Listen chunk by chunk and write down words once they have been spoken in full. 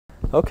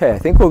Okay, I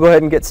think we'll go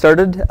ahead and get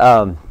started.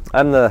 I'm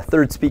the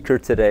third speaker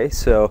today,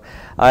 so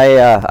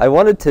I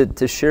wanted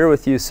to share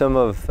with you some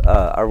of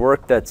our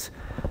work that's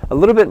a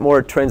little bit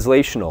more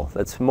translational,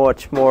 that's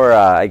much more,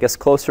 I guess,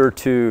 closer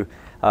to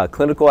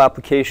clinical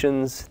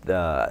applications,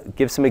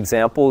 give some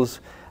examples.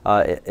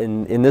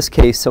 In this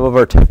case, some of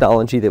our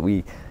technology that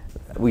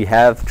we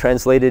have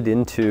translated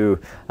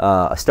into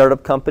a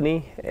startup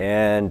company,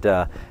 and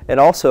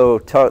also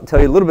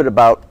tell you a little bit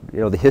about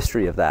the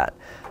history of that.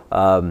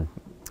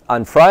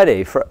 On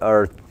Friday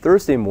or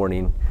Thursday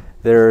morning,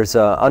 there's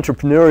an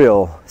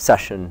entrepreneurial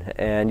session,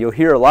 and you'll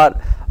hear a lot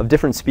of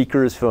different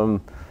speakers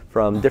from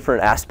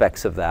different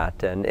aspects of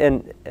that,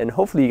 and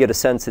hopefully you get a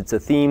sense it's a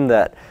theme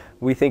that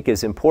we think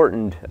is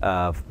important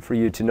for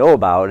you to know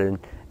about, and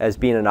as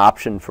being an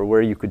option for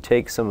where you could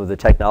take some of the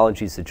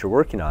technologies that you're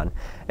working on,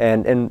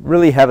 and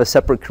really have a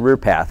separate career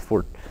path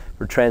for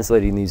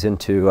translating these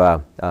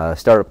into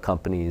startup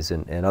companies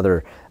and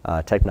other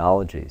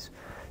technologies.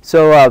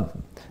 So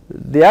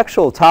the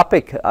actual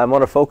topic I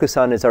want to focus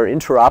on is our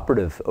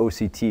intraoperative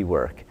OCT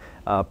work,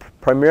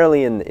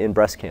 primarily in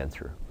breast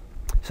cancer.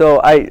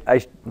 So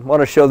I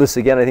want to show this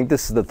again. I think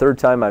this is the third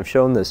time I've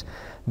shown this,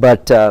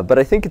 but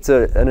I think it's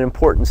an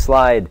important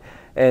slide,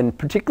 and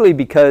particularly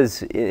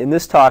because in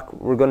this talk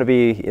we're going to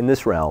be in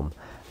this realm,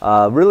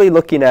 really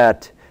looking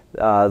at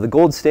the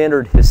gold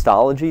standard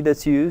histology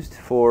that's used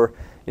for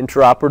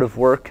intraoperative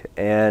work,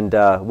 and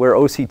where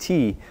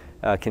OCT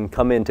can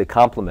come in to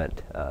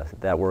complement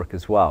that work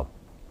as well.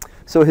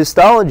 So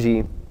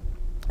histology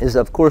is,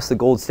 of course, the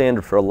gold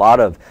standard for a lot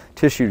of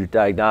tissue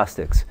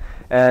diagnostics,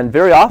 and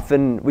very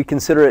often we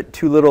consider it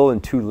too little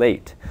and too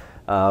late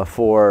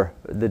for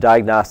the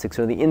diagnostics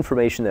or the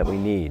information that we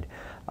need.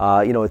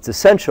 It's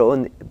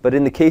essential, but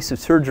in the case of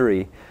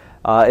surgery,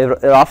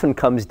 it often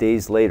comes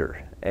days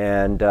later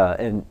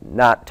and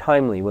not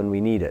timely when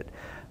we need it.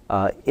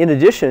 In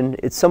addition,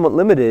 it's somewhat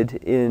limited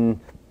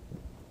in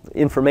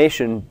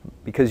information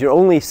because you're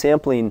only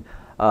sampling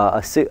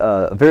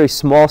a very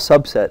small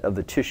subset of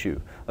the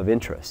tissue of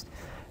interest,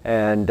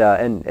 and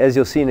as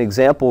you'll see an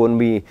example, when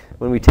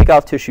we take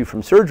off tissue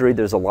from surgery,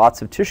 there's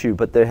lots of tissue,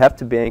 but they have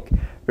to make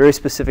very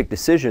specific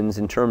decisions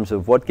in terms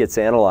of what gets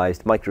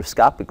analyzed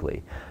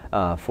microscopically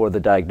for the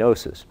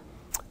diagnosis.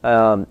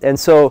 And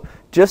so,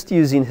 just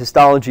using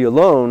histology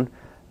alone,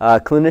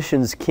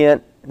 clinicians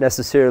can't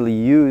necessarily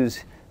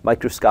use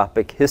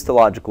microscopic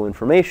histological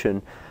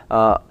information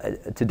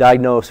to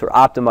diagnose or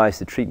optimize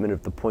the treatment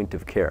of the point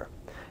of care.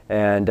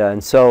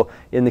 And so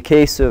in the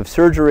case of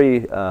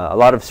surgery, a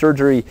lot of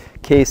surgery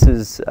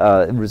cases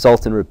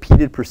result in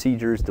repeated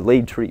procedures,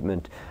 delayed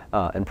treatment,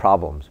 and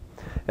problems.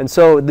 And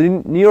so the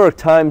New York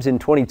Times in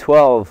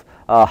 2012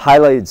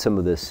 highlighted some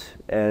of this,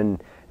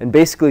 and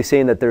basically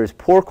saying that there is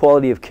poor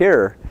quality of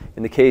care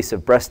in the case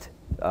of breast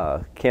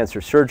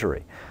cancer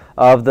surgery.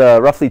 Of the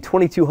roughly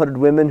 2,200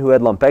 women who had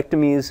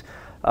lumpectomies,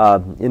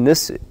 in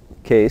this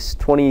case,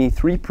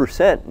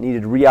 23%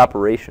 needed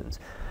reoperations.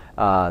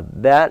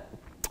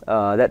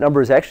 That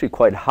number is actually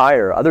quite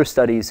higher. Other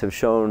studies have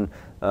shown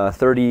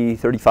 30,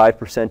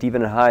 35%,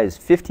 even as high as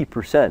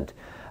 50%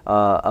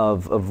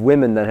 of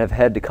women that have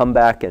had to come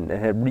back and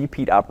have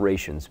repeat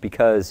operations,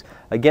 because,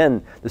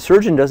 again, the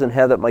surgeon doesn't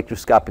have that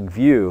microscopic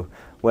view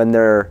when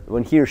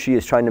he or she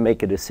is trying to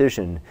make a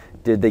decision,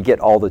 did they get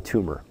all the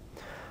tumor?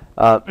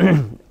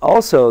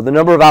 Also, the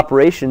number of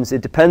operations,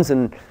 it depends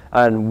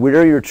on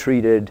where you're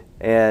treated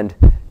and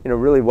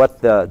really what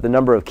the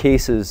number of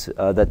cases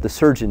that the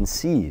surgeon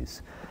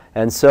sees.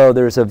 And so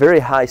there's a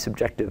very high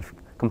subjective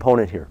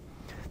component here.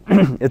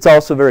 It's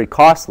also very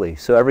costly.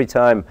 So every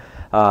time,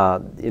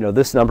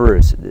 this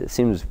number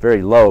seems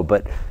very low,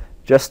 but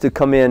just to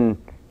come in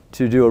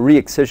to do a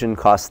re-excision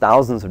costs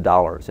thousands of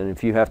dollars. And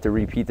if you have to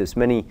repeat this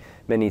many,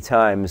 many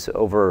times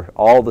over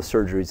all the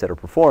surgeries that are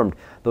performed,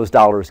 those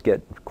dollars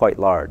get quite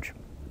large.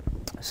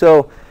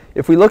 So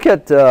if we look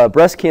at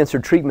breast cancer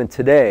treatment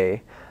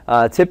today,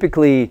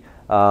 typically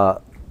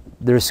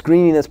there's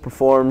screening that's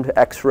performed,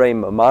 X-ray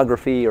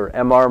mammography or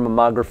MR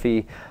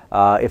mammography.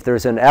 If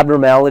there's an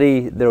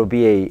abnormality, there will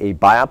be a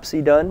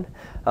biopsy done,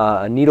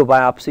 a needle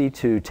biopsy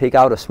to take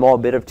out a small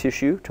bit of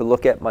tissue to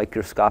look at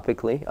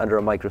microscopically under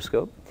a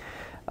microscope.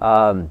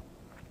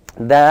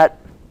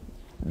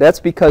 That's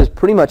because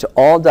pretty much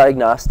all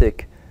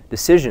diagnostic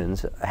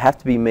decisions have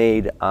to be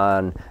made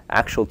on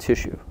actual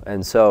tissue.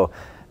 And so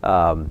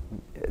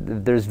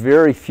there's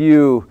very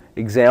few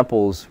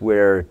examples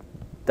where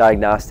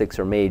diagnostics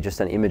are made just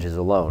on images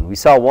alone. We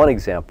saw one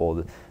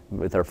example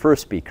with our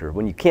first speaker.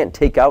 When you can't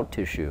take out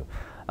tissue,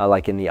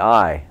 like in the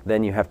eye,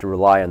 then you have to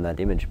rely on that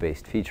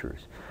image-based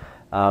features.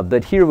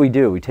 But here we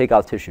do. We take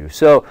out tissue.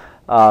 So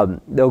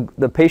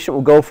the patient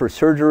will go for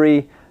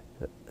surgery,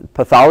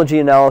 pathology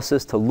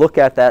analysis to look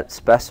at that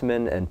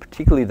specimen, and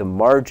particularly the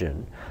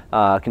margin,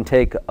 can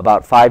take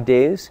about 5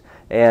 days,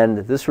 and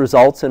this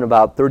results in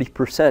about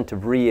 30%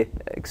 of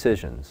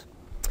re-excisions.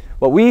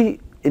 What we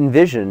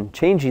envision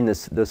changing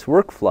this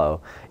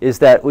workflow is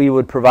that we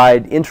would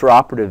provide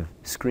intraoperative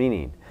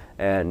screening,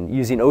 and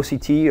using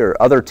OCT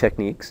or other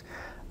techniques,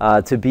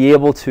 to be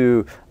able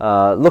to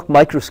look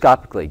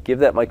microscopically, give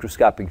that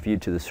microscopic view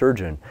to the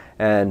surgeon,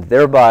 and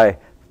thereby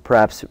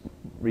perhaps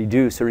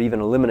reduce or even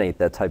eliminate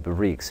that type of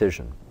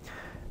re-excision.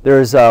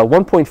 There's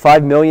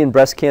 1.5 million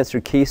breast cancer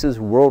cases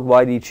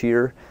worldwide each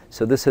year,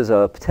 so this has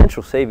a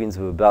potential savings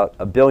of about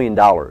 $1 billion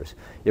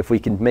if we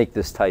can make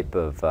this type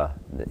of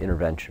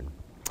intervention.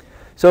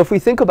 So if we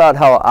think about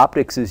how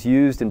optics is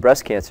used in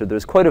breast cancer,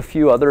 there's quite a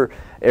few other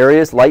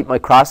areas. Light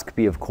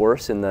microscopy, of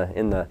course, in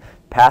the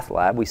path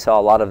lab. We saw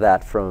a lot of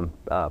that from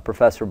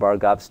Professor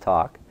Bargov's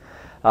talk.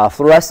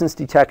 Fluorescence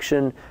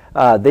detection,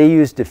 they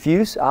use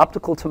diffuse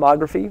optical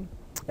tomography,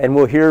 and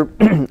we'll hear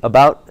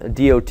about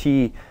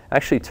DOT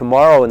actually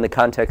tomorrow in the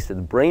context of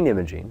the brain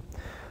imaging.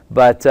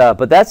 But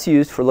that's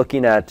used for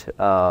looking at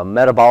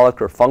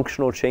metabolic or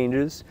functional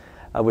changes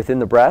within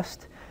the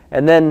breast.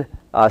 And then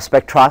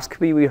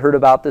spectroscopy we heard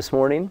about this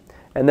morning.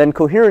 And then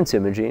coherence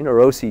imaging, or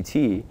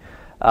OCT,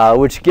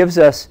 which gives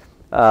us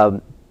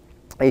a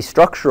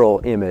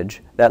structural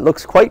image that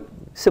looks quite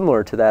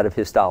similar to that of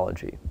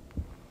histology.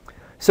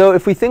 So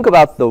if we think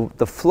about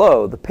the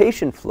flow, the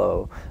patient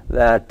flow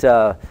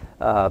that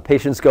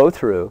patients go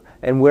through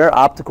and where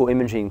optical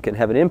imaging can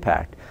have an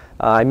impact.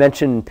 I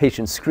mentioned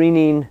patient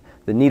screening,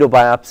 the needle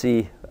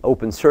biopsy,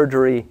 open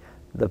surgery,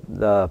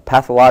 the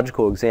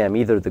pathological exam,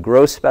 either the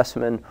gross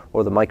specimen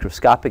or the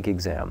microscopic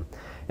exam.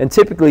 And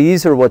typically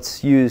these are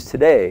what's used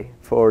today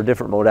for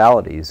different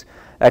modalities.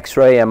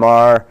 X-ray,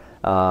 MR,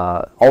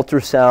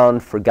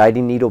 ultrasound for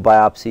guiding needle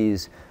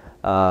biopsies,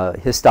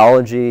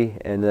 histology,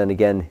 and then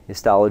again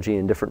histology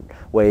in different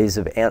ways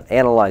of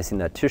analyzing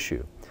that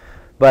tissue.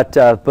 But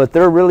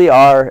there really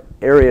are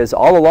areas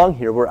all along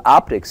here where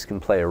optics can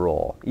play a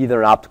role,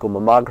 either in optical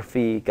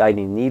mammography,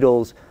 guiding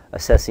needles,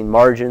 assessing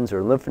margins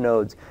or lymph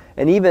nodes,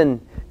 and even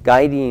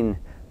guiding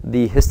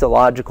the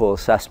histological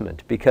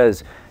assessment,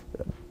 because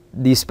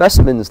these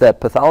specimens that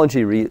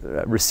pathology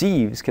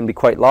receives can be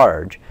quite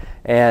large.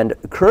 And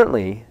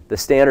currently, the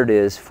standard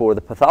is for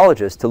the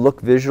pathologist to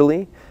look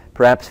visually,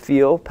 perhaps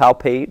feel,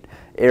 palpate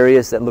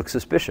areas that look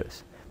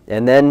suspicious,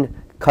 and then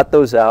cut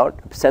those out,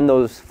 send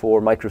those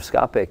for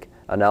microscopic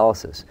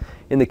analysis.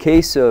 In the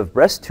case of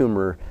breast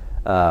tumor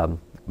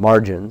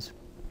margins,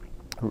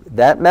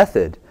 that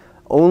method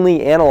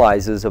only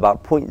analyzes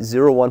about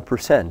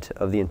 0.01%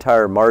 of the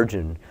entire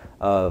margin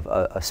of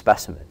a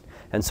specimen.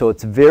 And so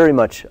it's very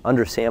much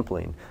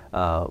undersampling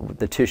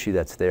the tissue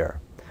that's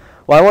there.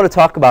 Well, I want to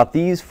talk about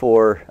these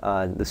for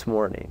this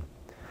morning.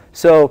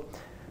 So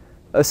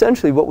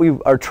essentially what we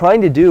are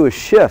trying to do is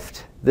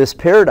shift this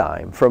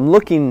paradigm from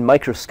looking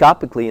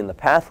microscopically in the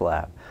path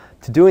lab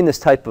to doing this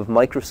type of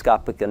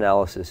microscopic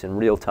analysis in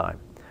real time,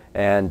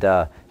 and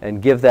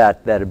give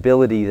that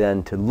ability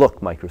then to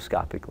look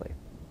microscopically.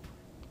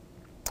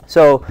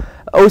 So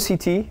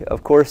OCT,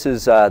 of course,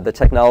 is the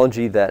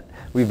technology that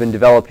we've been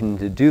developing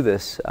to do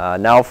this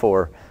now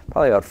for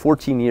probably about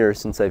 14 years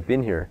since I've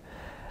been here.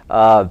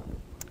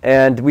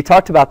 And we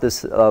talked about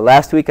this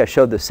last week. I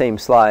showed the same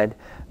slide,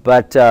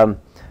 but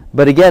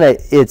again,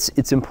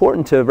 it's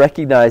important to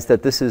recognize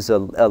that this is a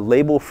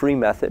label-free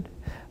method,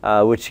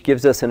 which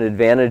gives us an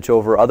advantage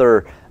over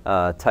other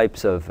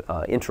types of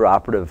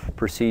intraoperative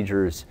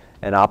procedures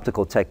and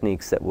optical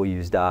techniques that will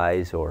use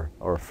dyes or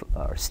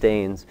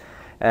stains.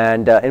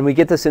 And we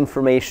get this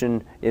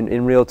information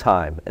in real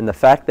time. And the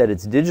fact that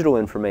it's digital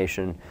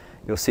information,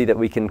 you'll see that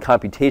we can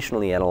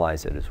computationally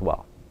analyze it as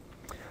well.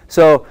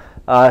 So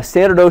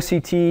standard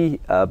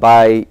OCT,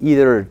 by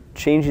either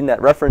changing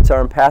that reference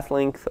arm path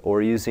length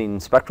or using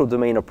spectral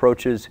domain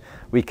approaches,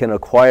 we can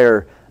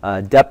acquire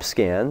depth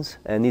scans.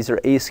 And these are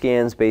A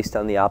scans based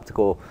on the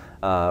optical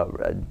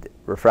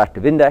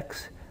refractive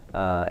index.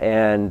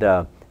 And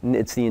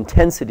it's the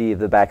intensity of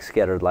the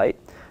backscattered light.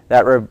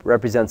 That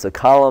represents a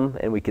column,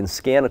 and we can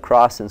scan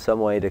across in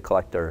some way to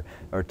collect our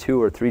 2-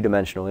 or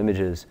 3-dimensional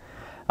images.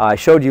 I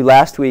showed you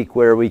last week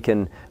where we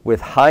can,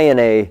 with high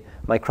NA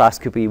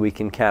microscopy, we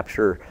can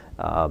capture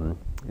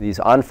these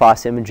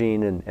en-face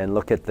imaging and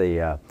look at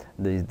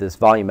this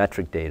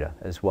volumetric data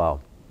as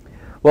well.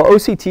 Well,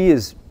 OCT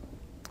is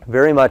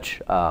very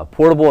much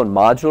portable and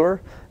modular,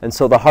 and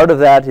so the heart of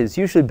that is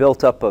usually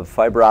built up of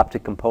fiber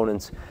optic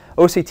components.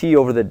 OCT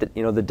over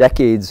the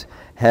decades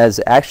has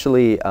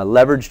actually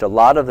leveraged a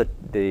lot of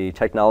the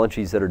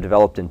technologies that are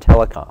developed in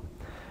telecom.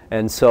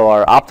 And so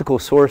our optical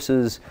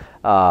sources,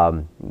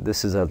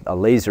 this is a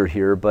laser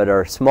here, but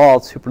our small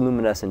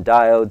superluminescent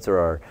diodes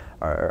or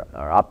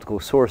our optical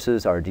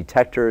sources, our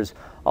detectors,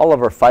 all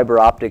of our fiber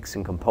optics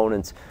and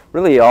components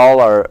really all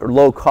are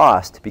low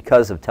cost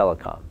because of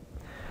telecom.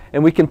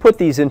 And we can put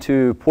these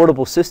into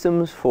portable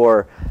systems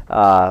for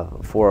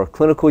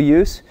clinical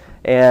use,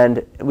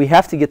 and we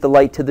have to get the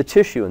light to the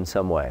tissue in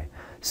some way.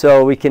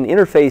 So we can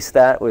interface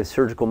that with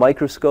surgical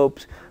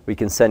microscopes. We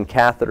can send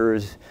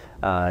catheters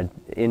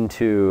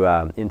into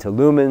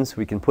lumens.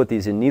 We can put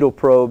these in needle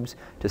probes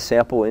to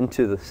sample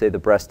into, say, the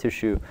breast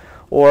tissue.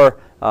 Or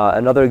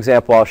another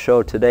example I'll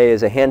show today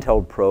is a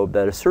handheld probe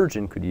that a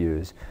surgeon could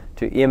use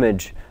to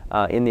image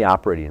in the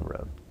operating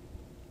room.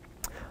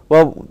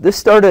 Well, this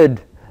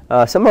started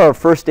Some of our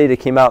first data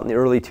came out in the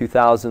early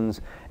 2000s,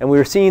 and we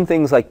were seeing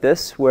things like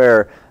this,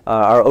 where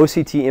our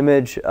OCT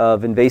image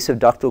of invasive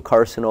ductal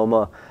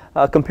carcinoma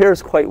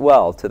compares quite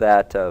well to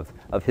that of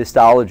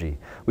histology.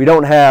 We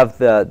don't have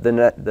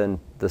the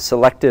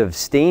selective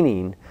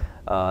staining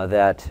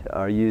that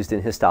are used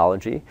in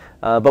histology,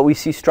 but we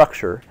see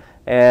structure.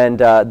 And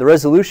the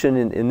resolution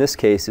in this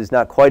case is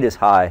not quite as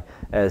high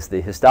as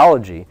the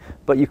histology,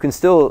 but you can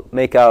still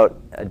make out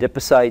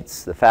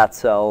adipocytes, the fat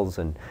cells,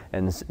 and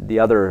the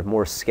other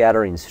more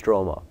scattering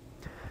stroma.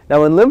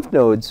 Now in lymph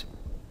nodes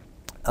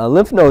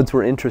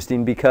were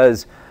interesting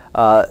because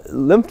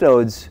lymph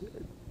nodes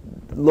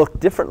look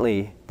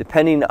differently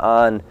depending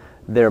on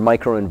their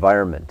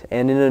microenvironment.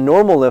 And in a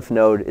normal lymph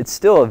node, it's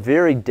still a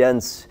very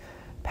dense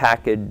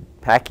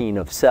packing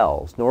of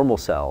cells, normal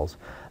cells,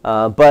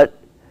 but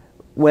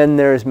when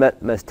there's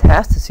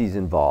metastases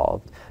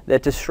involved,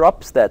 that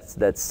disrupts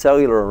that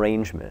cellular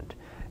arrangement.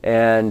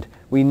 And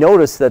we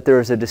notice that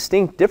there's a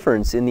distinct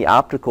difference in the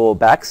optical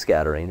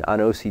backscattering on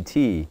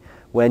OCT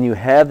when you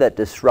have that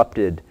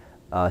disrupted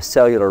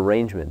cellular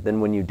arrangement than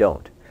when you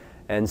don't.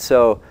 And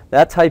so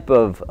that type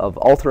of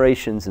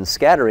alterations in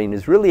scattering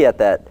is really at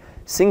that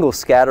single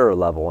scatterer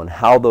level and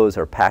how those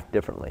are packed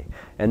differently.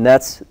 And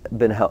that's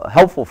been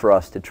helpful for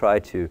us to try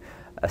to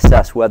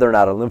assess whether or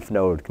not a lymph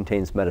node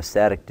contains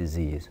metastatic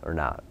disease or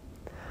not.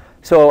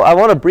 So I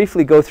want to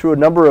briefly go through a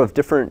number of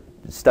different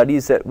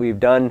studies that we've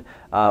done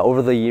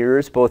over the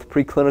years, both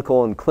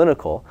preclinical and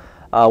clinical.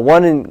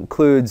 One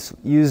includes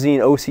using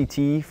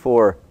OCT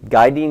for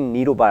guiding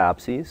needle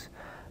biopsies,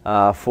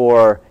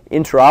 for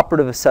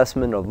intraoperative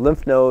assessment of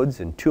lymph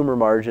nodes and tumor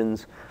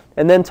margins,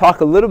 and then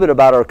talk a little bit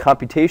about our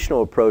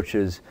computational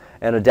approaches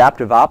and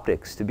adaptive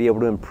optics to be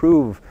able to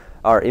improve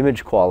our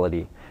image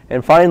quality.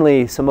 And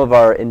finally, some of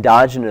our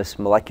endogenous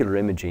molecular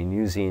imaging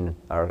using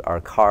our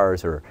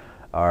CARs or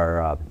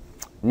our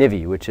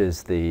NIVI, which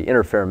is the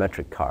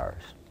interferometric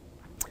CARs.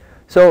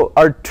 So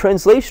our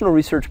translational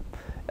research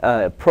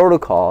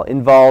protocol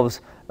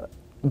involves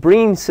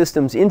bringing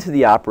systems into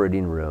the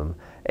operating room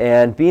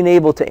and being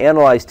able to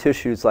analyze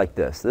tissues like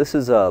this. This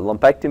is a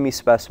lumpectomy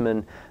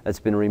specimen that's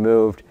been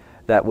removed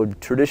that would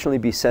traditionally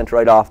be sent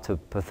right off to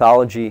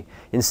pathology.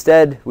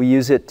 Instead, we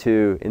use it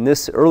to, in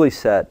this early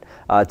set,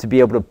 to be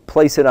able to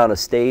place it on a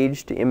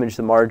stage to image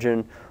the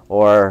margin,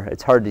 or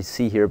it's hard to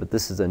see here, but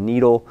this is a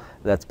needle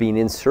that's being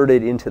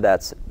inserted into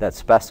that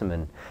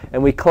specimen.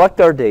 And we collect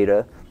our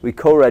data, we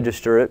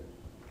co-register it,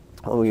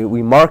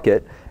 we mark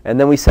it, and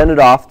then we send it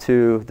off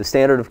to the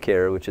standard of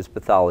care, which is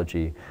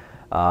pathology.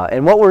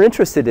 And what we're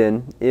interested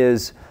in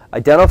is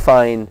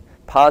identifying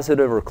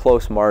positive or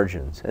close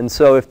margins. And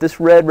so if this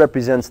red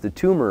represents the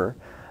tumor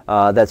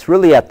that's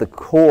really at the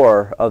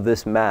core of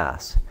this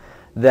mass,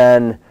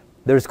 then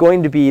there's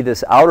going to be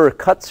this outer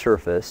cut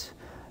surface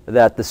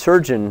that the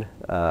surgeon,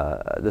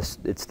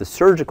 it's the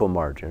surgical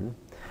margin,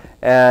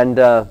 and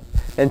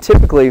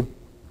typically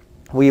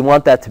we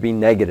want that to be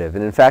negative.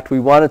 And in fact,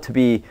 we want it to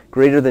be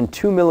greater than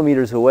 2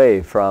 millimeters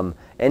away from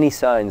any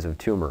signs of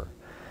tumor.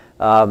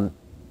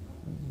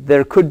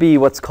 There could be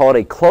what's called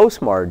a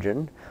close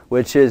margin,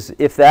 which is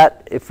if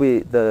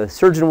the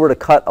surgeon were to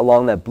cut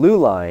along that blue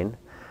line,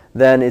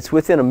 then it's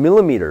within a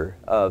millimeter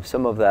of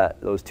some of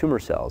those tumor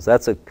cells.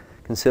 That's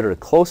considered a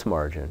close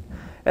margin.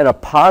 And a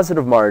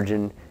positive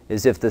margin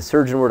is if the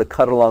surgeon were to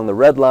cut along the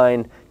red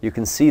line, you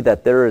can see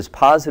that there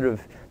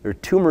are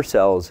tumor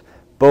cells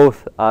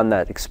both on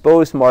that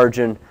exposed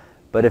margin,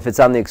 but if it's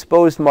on the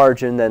exposed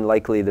margin, then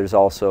likely there's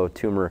also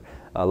tumor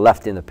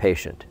left in the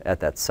patient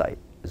at that site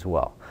as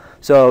well.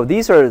 So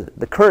these are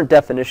the current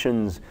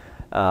definitions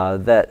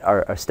that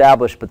are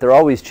established, but they're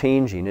always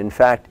changing. In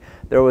fact,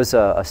 there was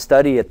a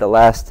study at the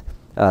last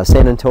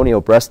San Antonio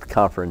Breast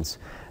Conference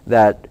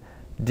that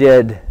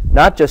did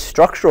not just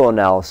structural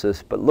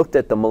analysis, but looked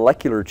at the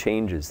molecular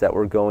changes that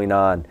were going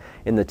on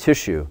in the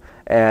tissue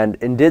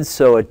and did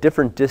so at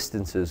different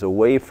distances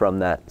away from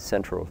that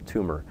central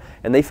tumor.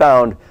 And they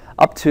found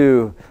up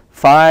to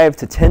 5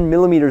 to 10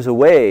 millimeters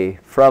away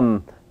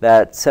from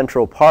that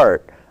central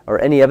part or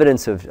any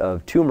evidence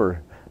of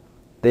tumor,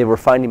 they were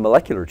finding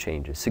molecular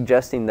changes,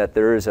 suggesting that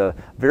there is a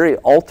very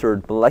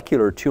altered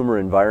molecular tumor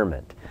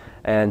environment.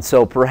 And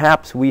so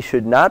perhaps we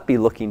should not be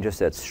looking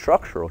just at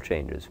structural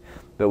changes,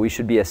 but we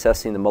should be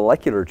assessing the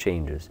molecular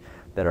changes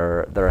that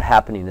are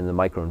happening in the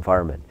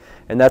microenvironment.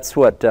 And that's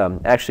what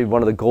actually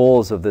one of the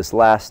goals of this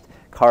last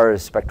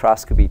CARS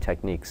spectroscopy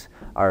techniques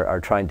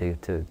are trying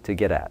to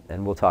get at,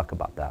 and we'll talk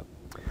about that.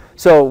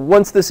 So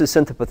once this is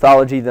sent to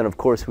pathology, then of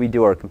course we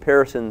do our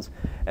comparisons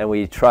and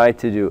we try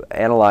to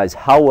analyze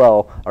how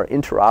well our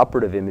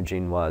intraoperative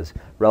imaging was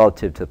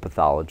relative to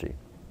pathology.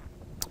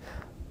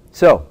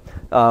 So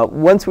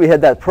once we had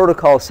that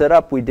protocol set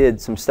up, we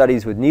did some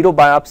studies with needle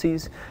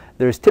biopsies.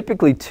 There's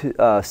typically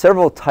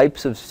several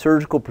types of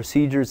surgical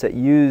procedures that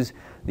use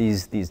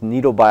these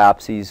needle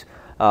biopsies.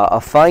 A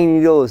fine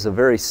needle is a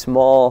very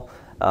small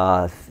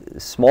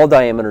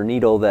diameter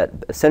needle that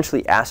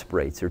essentially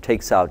aspirates or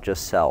takes out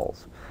just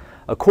cells.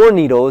 A core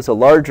needle is a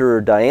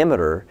larger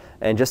diameter,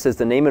 and just as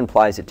the name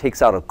implies, it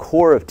takes out a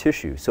core of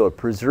tissue, so it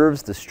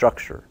preserves the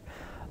structure.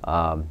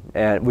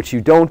 and which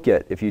you don't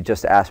get if you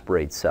just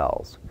aspirate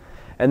cells.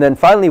 And then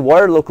finally,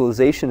 wire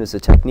localization is a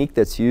technique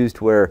that's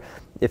used where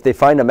if they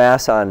find a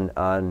mass on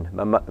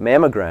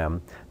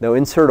mammogram, they'll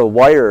insert a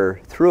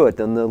wire through it,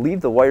 then they'll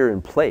leave the wire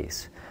in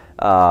place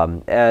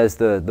as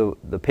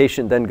the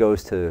patient then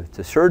goes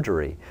to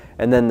surgery.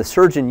 And then the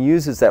surgeon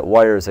uses that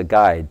wire as a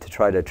guide to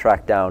try to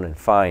track down and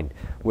find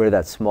where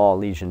that small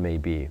lesion may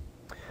be.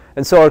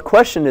 And so our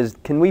question is,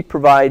 can we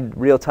provide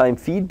real-time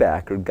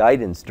feedback or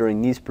guidance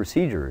during these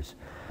procedures?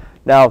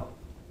 Now,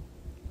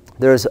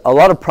 there's a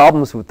lot of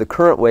problems with the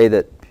current way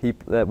that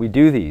we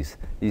do these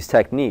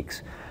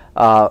techniques.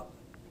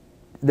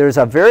 There's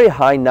a very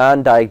high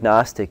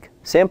non-diagnostic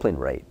sampling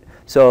rate.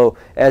 So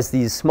as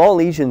these small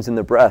lesions in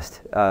the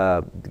breast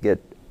get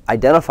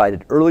identified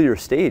at earlier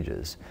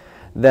stages,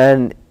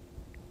 then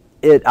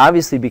it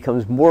obviously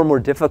becomes more and more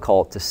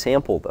difficult to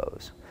sample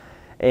those.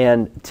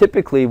 And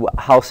typically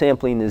how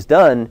sampling is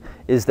done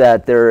is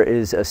that there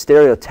is a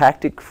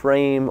stereotactic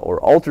frame or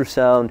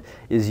ultrasound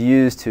is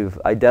used to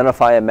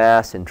identify a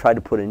mass and try to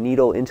put a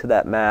needle into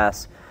that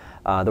mass.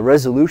 The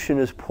resolution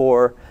is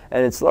poor,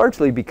 and it's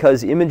largely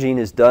because imaging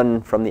is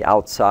done from the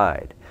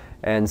outside.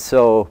 And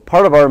so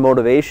part of our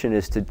motivation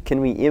is to, can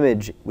we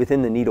image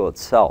within the needle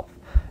itself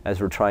as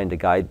we're trying to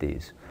guide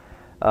these?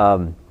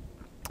 So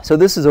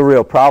this is a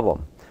real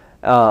problem.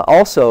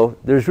 Also,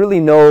 there's really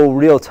no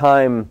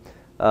real-time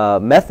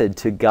method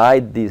to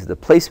guide the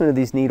placement of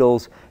these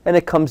needles, and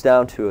it comes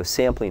down to a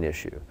sampling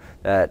issue,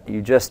 that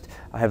you just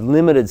have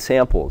limited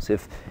samples.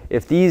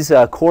 If these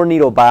core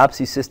needle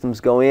biopsy systems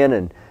go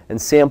in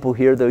and sample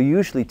here, they'll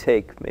usually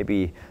take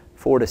maybe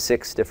 4 to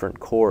 6 different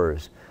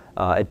cores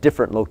at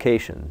different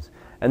locations.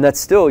 And that's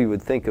still, you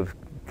would think, of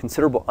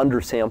considerable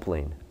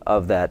undersampling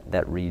of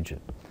that region.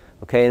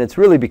 Okay, and it's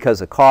really because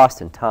of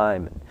cost and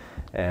time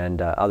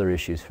and other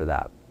issues for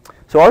that.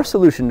 So our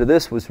solution to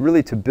this was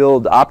really to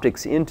build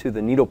optics into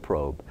the needle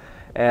probe.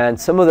 And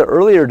some of the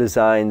earlier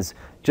designs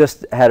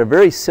just had a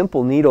very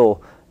simple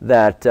needle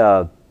that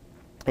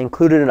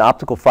included an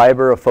optical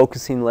fiber, a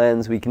focusing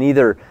lens. We can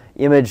either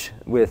image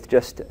with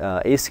just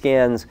A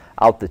scans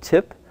out the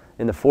tip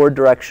in the forward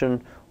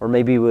direction, or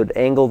maybe we would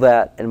angle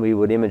that and we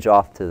would image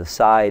off to the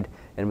side,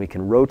 and we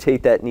can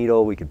rotate that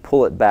needle. We could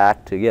pull it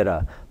back to get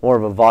more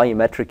of a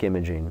volumetric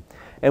imaging.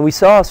 And we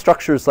saw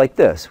structures like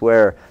this,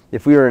 where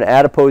if we were in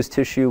adipose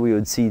tissue, we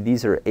would see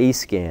these are A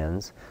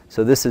scans.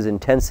 So this is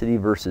intensity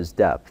versus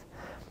depth.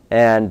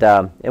 And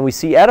we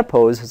see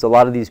adipose has a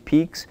lot of these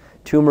peaks.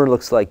 Tumor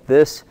looks like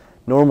this.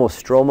 Normal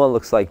stroma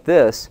looks like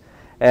this.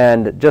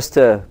 And just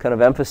to kind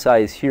of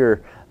emphasize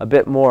here a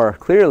bit more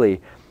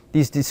clearly,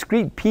 these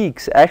discrete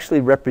peaks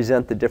actually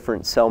represent the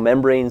different cell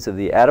membranes of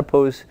the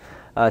adipose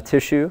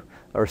tissue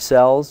or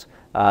cells.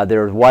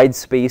 There's wide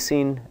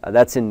spacing.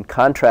 That's in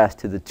contrast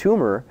to the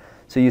tumor.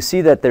 So you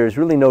see that there's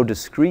really no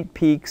discrete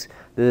peaks.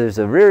 There's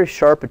a very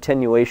sharp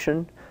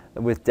attenuation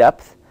with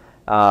depth.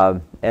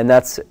 And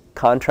that's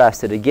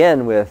contrasted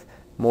again with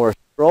more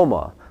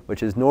stroma,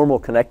 which is normal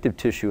connective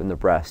tissue in the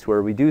breast,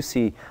 where we do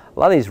see a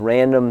lot of these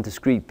random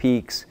discrete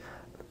peaks,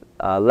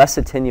 less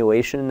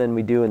attenuation than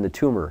we do in the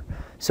tumor.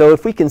 So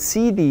if we can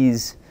see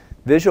these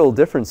visual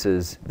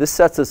differences, this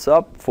sets us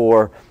up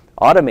for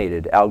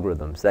automated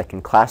algorithms that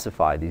can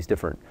classify these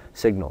different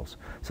signals.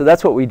 So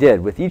that's what we did.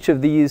 With each of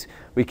these,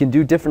 we can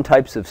do different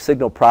types of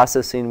signal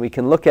processing. We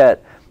can look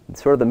at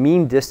sort of the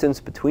mean distance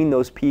between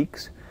those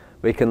peaks.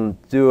 We can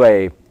do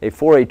a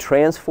Fourier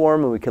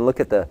transform, and we can look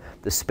at the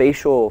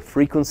spatial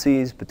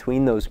frequencies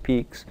between those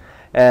peaks.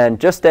 And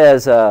just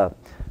as an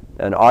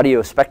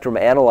audio spectrum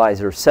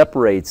analyzer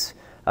separates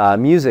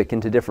music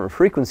into different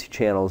frequency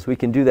channels, we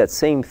can do that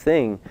same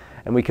thing,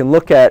 and we can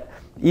look at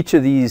each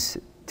of these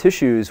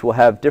tissues will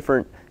have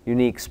different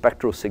unique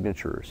spectral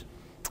signatures.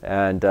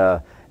 And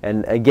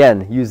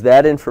again, use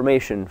that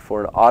information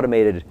for an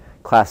automated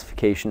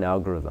classification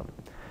algorithm.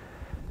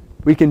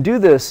 We can do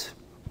this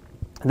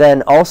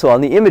then also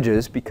on the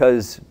images,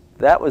 because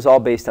that was all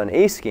based on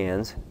A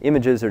scans.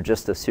 Images are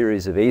just a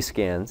series of A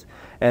scans.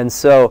 And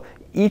so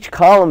each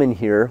column in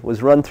here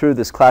was run through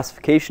this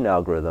classification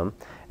algorithm,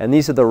 and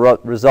these are the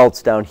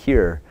results down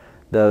here.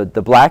 The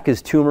black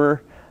is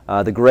tumor,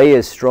 the gray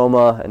is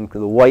stroma, and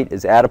the white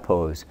is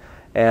adipose.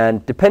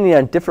 And depending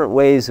on different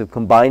ways of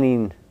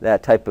combining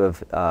that type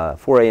of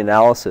Fourier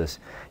analysis,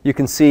 you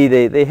can see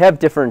they have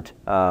different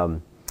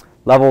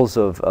levels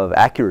of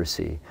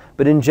accuracy.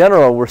 But in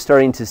general, we're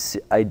starting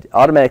to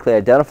automatically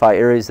identify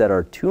areas that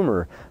are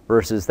tumor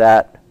versus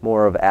that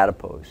more of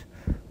adipose.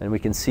 And we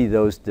can see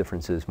those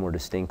differences more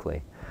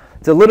distinctly.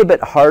 It's a little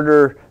bit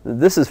harder.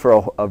 This is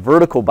for a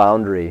vertical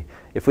boundary.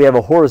 If we have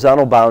a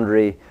horizontal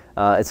boundary,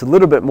 it's a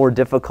little bit more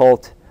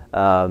difficult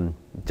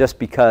just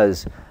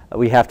because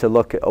we have to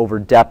look over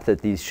depth at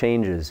these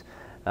changes.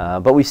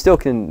 But we still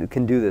can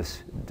do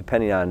this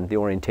depending on the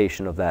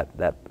orientation of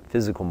that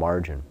physical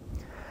margin.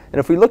 And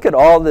if we look at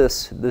all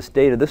this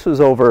data, this was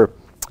over,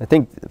 I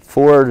think,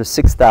 4,000 to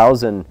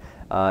 6,000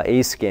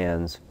 A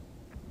scans.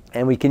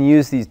 And we can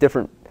use these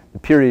different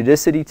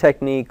periodicity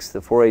techniques,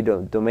 the Fourier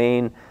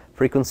domain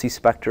frequency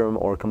spectrum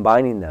or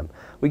combining them,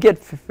 we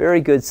get very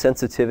good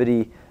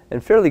sensitivity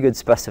and fairly good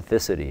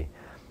specificity.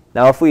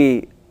 Now if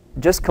we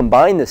just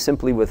combine this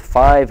simply with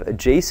 5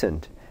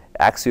 adjacent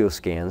axial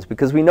scans,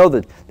 because we know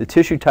that the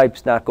tissue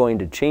type's not going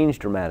to change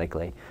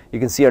dramatically, you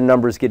can see our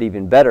numbers get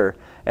even better,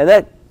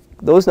 and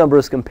those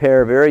numbers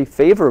compare very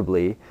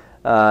favorably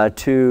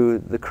to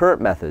the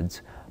current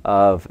methods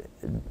of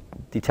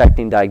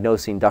detecting,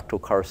 diagnosing ductal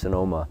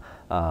carcinoma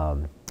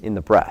in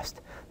the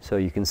breast. So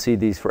you can see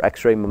these for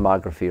X-ray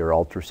mammography or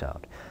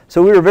ultrasound.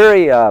 So we were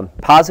very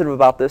positive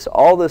about this.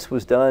 All this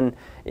was done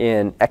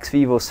in ex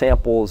vivo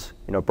samples,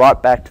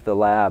 brought back to the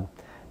lab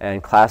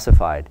and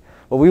classified.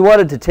 Well, we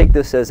wanted to take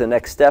this as a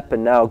next step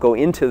and now go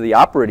into the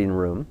operating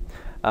room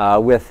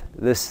with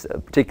this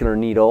particular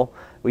needle.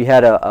 We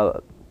had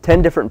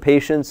 10 different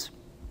patients.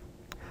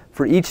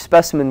 For each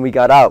specimen we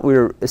got out, we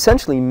were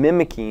essentially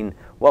mimicking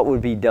what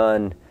would be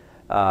done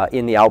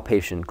in the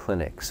outpatient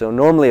clinic. So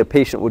normally a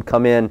patient would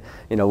come in,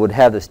 would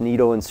have this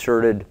needle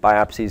inserted,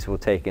 biopsies were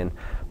taken.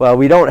 Well,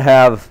 we don't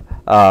have,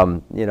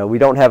 we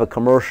don't have a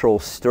commercial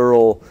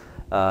sterile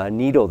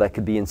needle that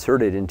could be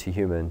inserted into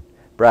human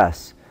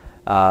breasts.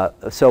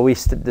 So we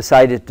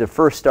decided to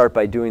first start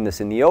by doing this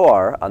in the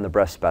OR on the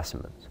breast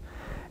specimens.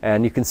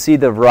 And you can see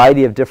the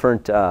variety of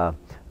different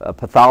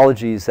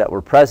pathologies that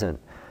were present.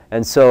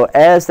 And so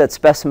as that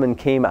specimen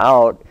came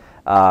out,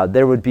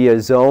 there would be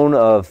a zone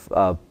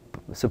of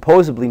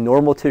supposedly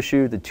normal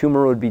tissue. The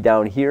tumor would be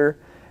down here,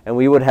 and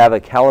we would have a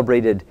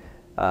calibrated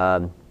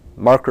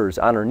markers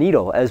on our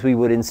needle as we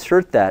would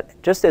insert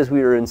that, just as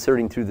we were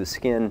inserting through the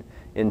skin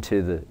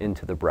into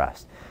the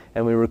breast.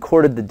 And we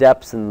recorded the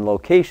depths and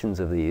locations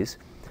of these,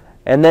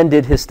 and then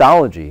did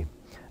histology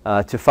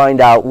to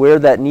find out where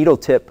that needle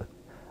tip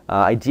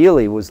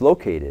ideally was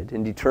located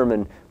and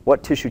determine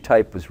what tissue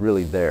type was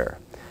really there.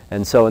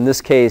 And so in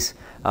this case,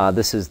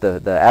 this is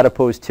the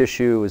adipose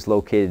tissue was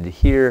located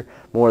here.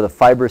 More of the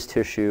fibrous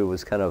tissue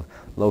was kind of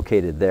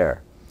located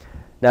there.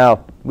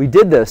 Now, we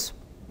did this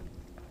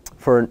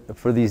for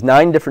these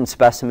 9 different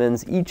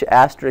specimens. Each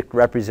asterisk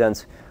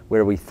represents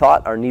where we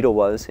thought our needle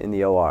was in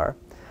the OR.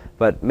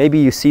 But maybe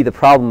you see the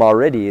problem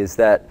already is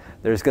that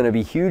there's going to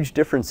be huge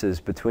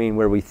differences between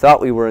where we thought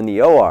we were in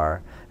the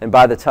OR and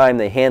by the time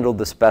they handled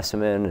the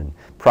specimen and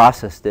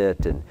processed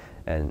it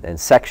and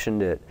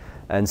sectioned it.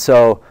 And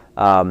so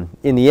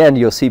in the end,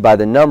 you'll see by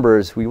the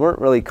numbers, we weren't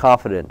really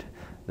confident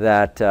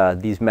that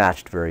these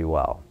matched very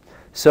well.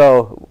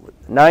 So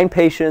 9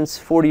 patients,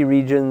 40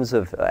 regions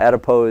of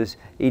adipose,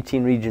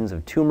 18 regions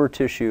of tumor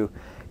tissue.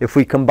 If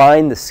we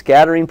combine the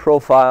scattering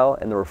profile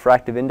and the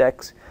refractive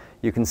index,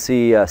 you can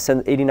see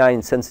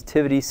 89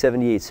 sensitivity,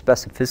 78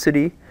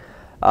 specificity.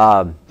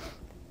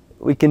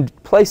 We can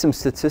play some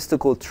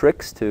statistical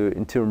tricks to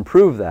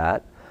improve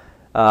that.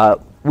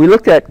 We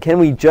looked at, can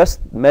we just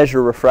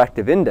measure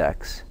refractive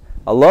index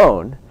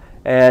alone?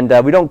 And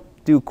we don't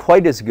do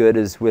quite as good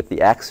as with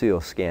the axial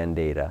scan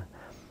data.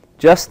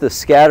 Just the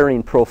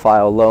scattering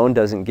profile alone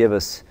doesn't give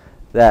us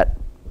that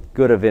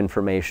good of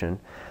information.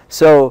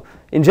 So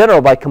in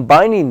general, by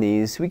combining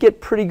these, we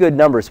get pretty good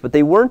numbers, but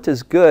they weren't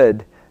as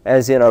good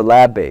as in our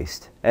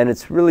lab-based. And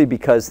it's really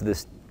because of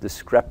this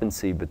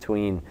discrepancy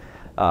between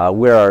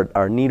where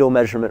our needle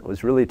measurement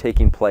was really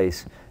taking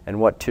place and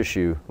what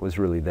tissue was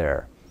really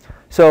there.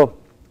 So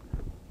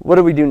what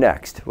did we do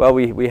next? Well,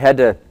 we had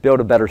to build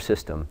a better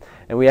system.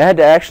 And we had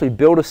to actually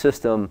build a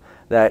system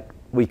that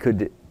we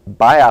could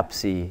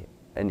biopsy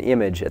an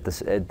image at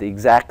the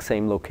exact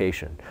same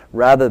location,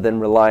 rather than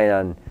rely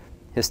on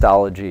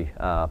histology,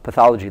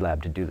 pathology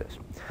lab to do this.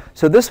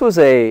 So this was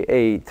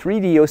a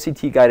 3D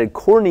OCT-guided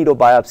core needle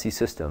biopsy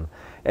system.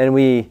 And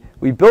we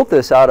built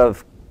this out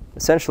of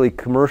essentially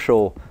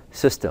commercial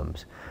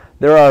systems.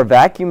 There are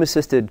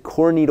vacuum-assisted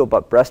core needle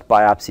breast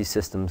biopsy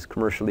systems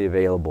commercially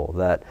available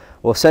that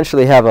will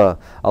essentially have a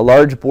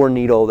large bore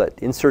needle that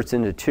inserts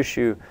into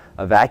tissue.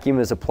 A vacuum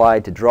is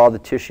applied to draw the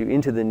tissue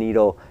into the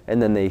needle,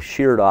 and then they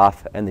shear it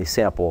off and they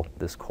sample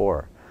this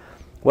core.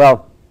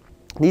 Well,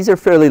 these are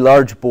fairly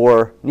large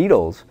bore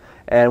needles,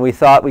 and we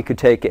thought we could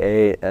take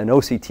an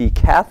OCT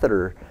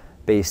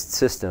catheter-based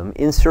system,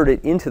 insert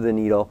it into the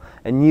needle,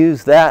 and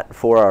use that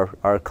for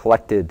our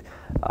collected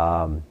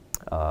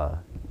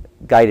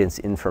guidance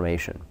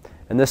information.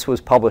 And this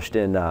was published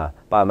in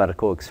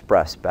Biomedical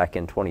Express back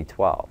in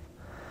 2012.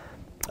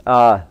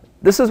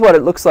 This is what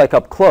it looks like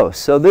up close.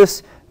 So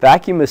this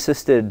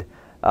vacuum-assisted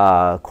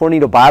core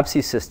needle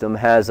biopsy system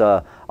has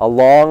a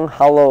long,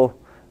 hollow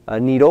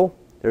needle.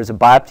 There's a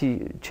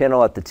biopsy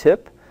channel at the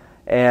tip,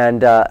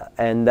 and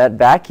that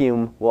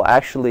vacuum will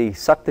actually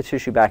suck the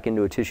tissue back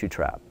into a tissue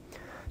trap.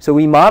 So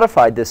we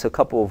modified this a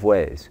couple of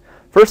ways.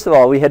 First of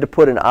all, we had to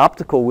put an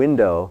optical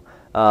window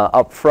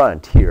up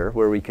front here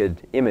where we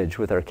could image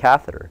with our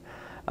catheter.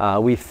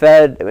 We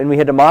had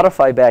to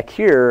modify back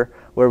here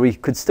where we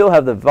could still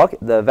have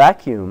the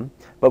vacuum,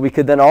 but we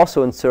could then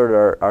also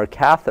insert our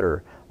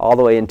catheter all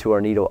the way into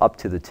our needle up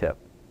to the tip.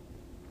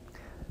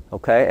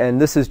 Okay, and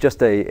this is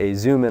just a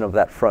zoom in of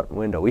that front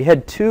window. We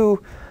had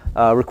 2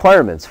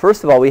 requirements.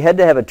 First of all, we had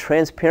to have a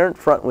transparent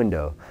front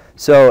window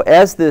So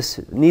as this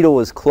needle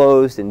was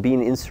closed and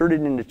being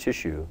inserted into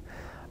tissue,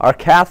 our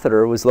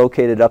catheter was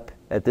located up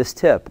at this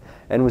tip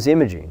and was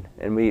imaging,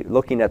 and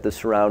looking at the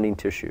surrounding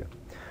tissue.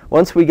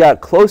 Once we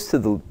got close to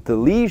the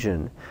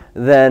lesion,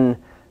 then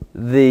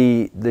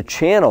the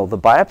channel, the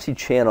biopsy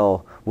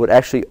channel, would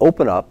actually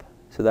open up.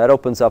 So that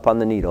opens up on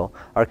the needle.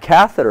 Our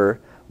catheter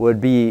would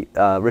be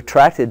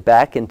retracted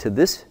back into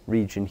this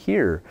region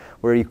here,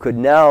 where you could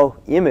now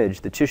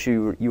image the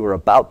tissue you were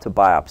about to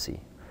biopsy.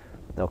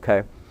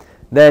 Okay?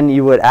 Then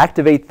you would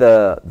activate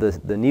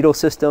the needle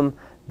system.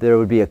 There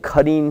would be a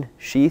cutting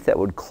sheath that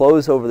would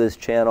close over this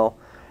channel,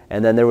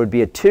 and then there would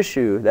be a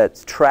tissue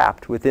that's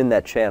trapped within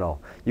that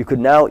channel. You could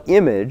now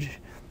image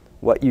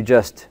what you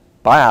just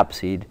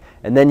biopsied,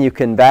 and then you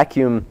can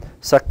vacuum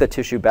suck the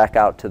tissue back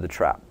out to the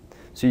trap.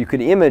 So you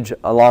could image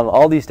along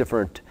all these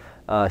different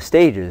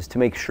stages to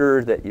make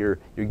sure that you're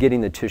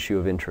getting the tissue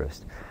of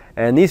interest.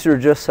 And these are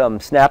just some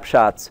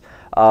snapshots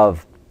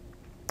of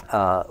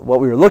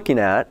what we were looking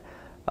at.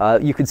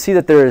 You can see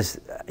that there's,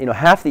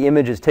 half the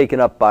image is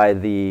taken up by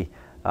the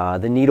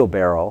needle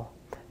barrel,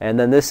 and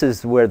then this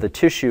is where the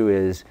tissue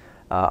is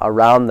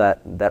around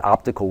that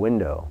optical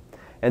window.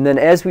 And then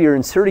as we were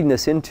inserting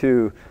this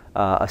into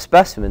a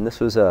specimen, this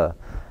was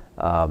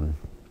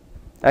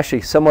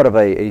actually somewhat of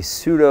a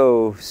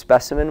pseudo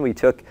specimen. We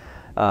took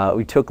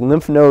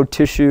lymph node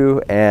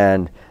tissue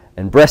and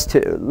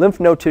lymph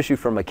node tissue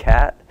from a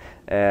cat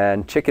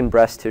and chicken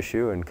breast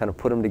tissue and kind of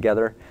put them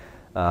together.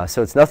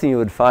 So it's nothing you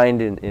would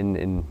find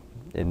in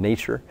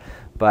nature,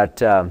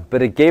 but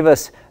it gave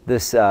us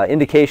this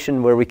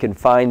indication where we can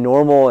find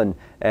normal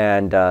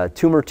and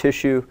tumor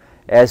tissue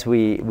as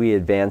we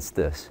advanced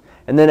this.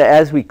 And then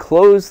as we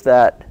closed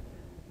that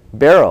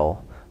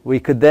barrel, we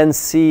could then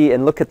see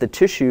and look at the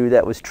tissue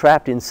that was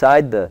trapped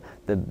inside the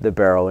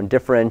barrel and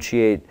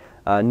differentiate.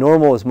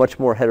 Normal is much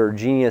more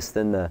heterogeneous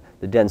than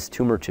the dense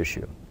tumor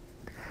tissue.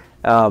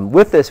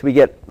 With this, we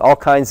get all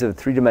kinds of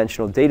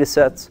three-dimensional data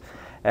sets,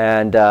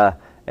 and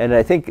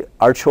I think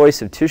our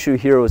choice of tissue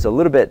here was a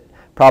little bit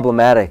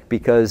problematic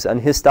because on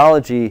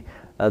histology,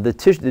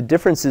 the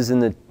differences in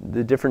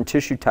the different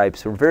tissue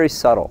types are very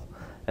subtle.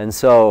 And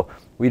so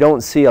we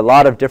don't see a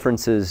lot of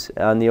differences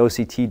on the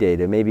OCT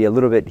data, maybe a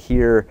little bit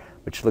here,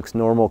 which looks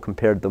normal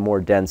compared to the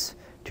more dense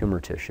tumor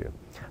tissue.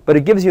 But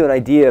it gives you an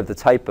idea of the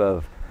type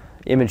of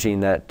imaging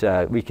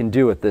that we can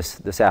do with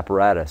this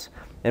apparatus.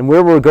 And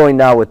where we're going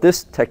now with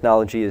this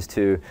technology is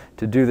to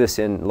do this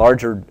in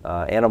larger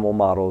animal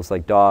models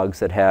like dogs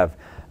that have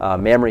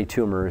mammary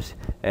tumors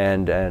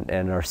and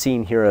are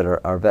seen here at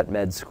our vet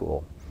med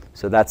school.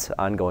 So that's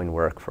ongoing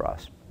work for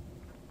us.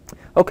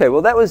 Okay,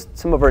 well that was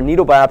some of our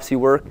needle biopsy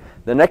work.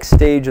 The next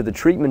stage of the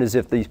treatment is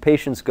if these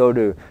patients go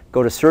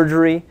to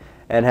surgery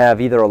and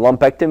have either a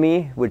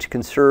lumpectomy, which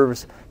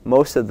conserves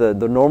most of the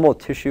normal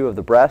tissue of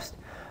the breast,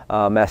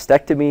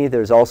 mastectomy.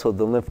 There's also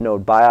the lymph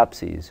node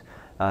biopsies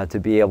to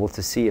be able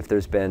to see if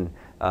there's been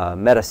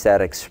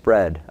metastatic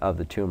spread of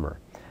the tumor.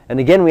 And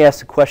again, we ask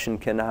the question,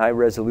 can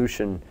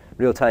high-resolution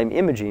real-time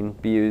imaging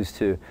be used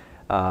to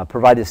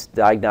provide this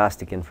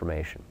diagnostic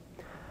information?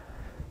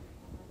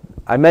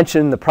 I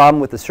mentioned the problem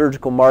with the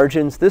surgical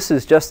margins. This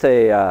is just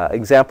an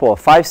example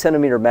of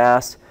 5-centimeter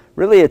mass.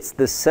 Really, it's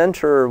the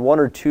center 1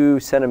 or 2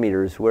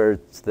 centimeters where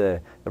it's the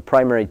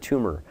primary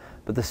tumor.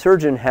 But the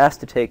surgeon has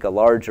to take a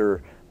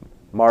larger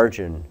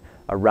margin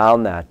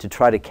around that to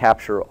try to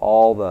capture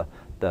all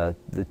the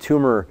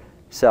tumor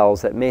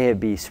cells that may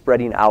be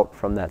spreading out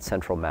from that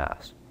central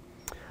mass.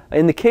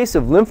 In the case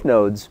of lymph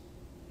nodes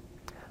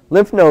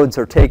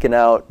are taken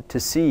out to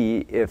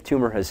see if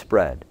tumor has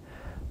spread.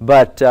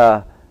 But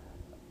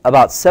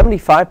about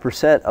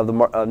 75% of the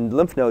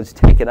lymph nodes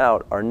taken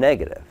out are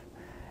negative,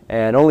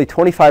 and only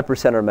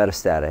 25% are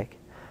metastatic.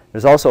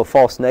 There's also a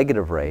false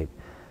negative rate.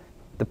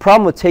 The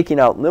problem with taking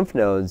out lymph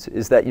nodes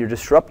is that you're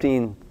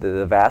disrupting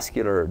the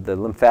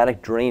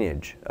lymphatic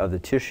drainage of the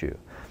tissue.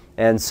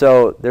 And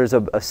so there's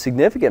a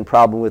significant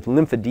problem with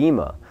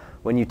lymphedema.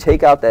 When you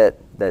take out that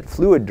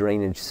fluid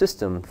drainage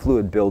system,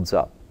 fluid builds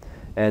up.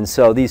 And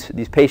so these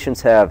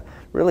patients have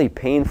really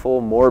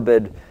painful,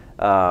 morbid,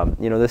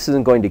 this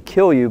isn't going to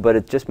kill you, but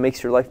it just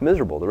makes your life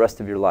miserable the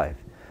rest of your life.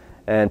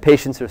 And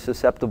patients are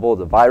susceptible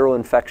to viral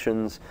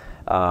infections.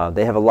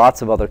 They have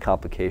lots of other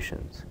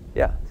complications.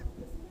 Yeah?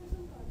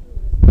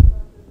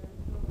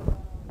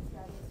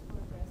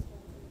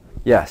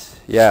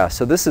 Yes, yeah.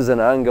 So this is an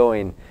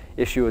ongoing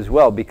issue as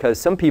well because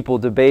some people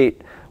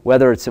debate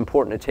whether it's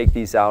important to take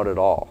these out at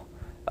all.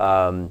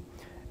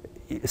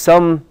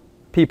 Some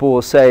people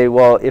will say,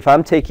 well, if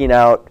I'm taking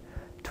out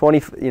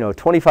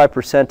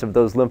 25% of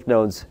those lymph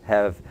nodes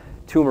have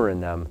tumor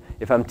in them.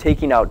 If I'm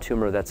taking out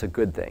tumor, that's a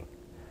good thing,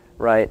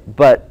 right?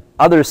 But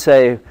others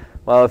say,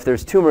 well, if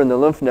there's tumor in the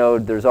lymph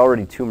node, there's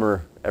already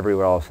tumor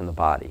everywhere else in the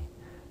body.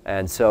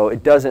 And so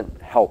it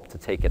doesn't help to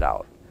take it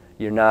out.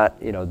 You're not,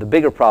 the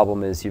bigger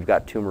problem is you've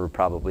got tumor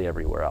probably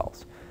everywhere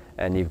else.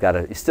 And you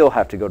still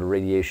have to go to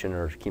radiation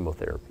or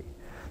chemotherapy.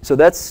 So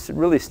that's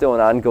really still an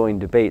ongoing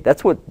debate.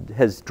 That's what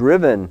has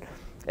driven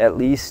at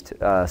least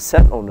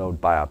sentinel node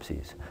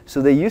biopsies.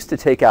 So they used to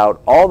take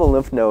out all the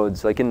lymph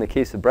nodes, like in the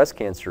case of breast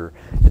cancer,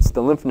 it's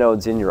the lymph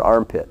nodes in your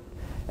armpit.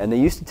 And they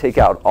used to take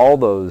out all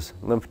those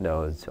lymph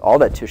nodes, all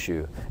that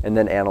tissue, and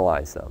then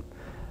analyze them.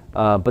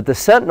 But the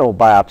sentinel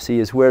biopsy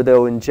is where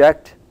they'll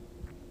inject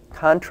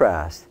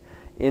contrast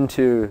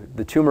into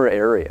the tumor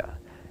area.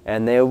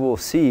 And they will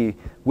see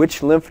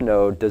which lymph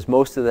node does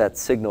most of that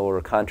signal or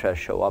contrast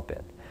show up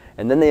in.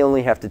 And then they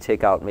only have to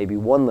take out maybe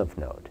one lymph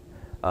node.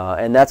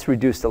 And that's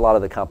reduced a lot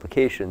of the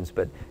complications,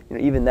 but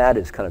even that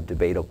is kind of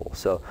debatable.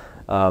 So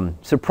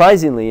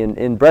surprisingly,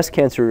 in breast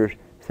cancer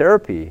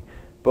therapy,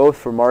 both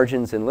for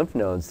margins and lymph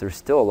nodes, there's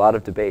still a lot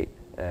of debate,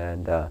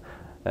 and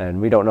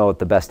we don't know what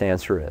the best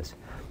answer is.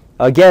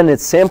 Again,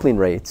 it's sampling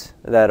rates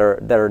that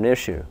are an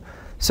issue.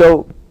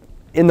 So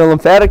in the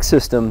lymphatic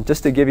system,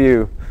 just to give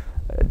you,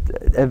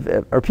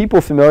 are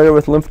people familiar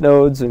with lymph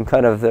nodes and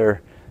kind of a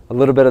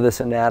little bit of this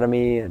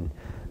anatomy? And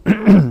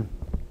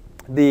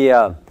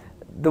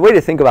the way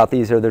to think about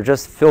these are they're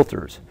just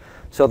filters.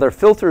 So they're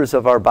filters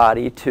of our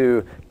body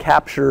to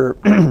capture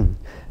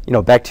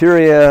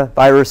bacteria,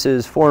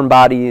 viruses, foreign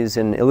bodies,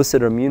 and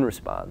elicit an immune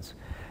response.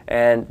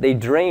 And they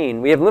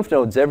drain. We have lymph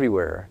nodes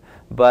everywhere,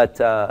 but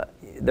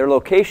their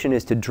location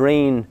is to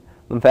drain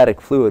lymphatic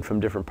fluid from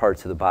different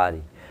parts of the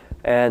body.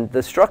 And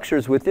the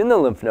structures within the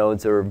lymph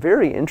nodes are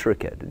very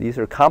intricate. These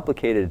are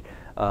complicated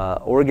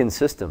organ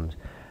systems.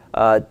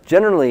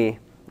 Generally,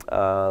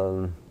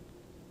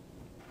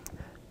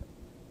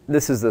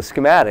 this is the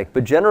schematic,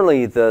 but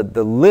generally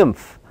the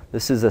lymph,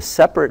 this is a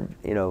separate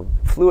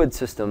fluid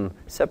system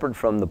separate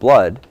from the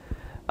blood,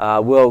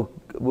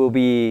 will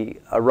be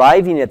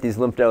arriving at these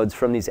lymph nodes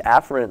from these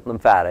afferent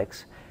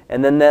lymphatics,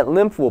 and then that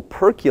lymph will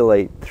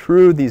percolate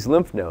through these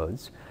lymph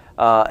nodes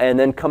and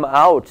then come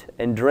out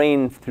and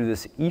drain through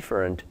this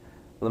efferent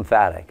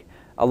lymphatic.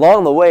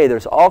 Along the way,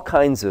 there's all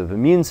kinds of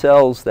immune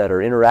cells that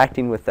are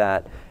interacting with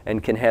that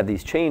and can have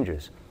these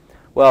changes.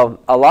 Well,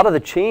 a lot of the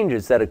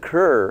changes that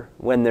occur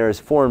when there's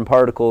foreign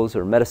particles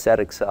or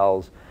metastatic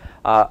cells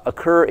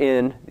occur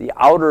in the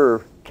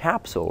outer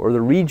capsule or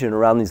the region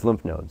around these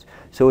lymph nodes.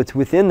 So it's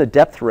within the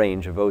depth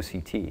range of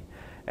OCT.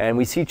 And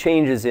we see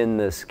changes in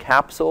this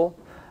capsule,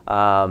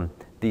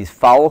 these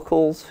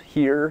follicles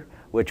here,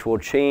 which will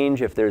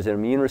change if there's an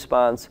immune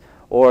response,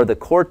 or the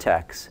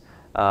cortex,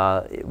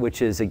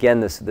 which is, again,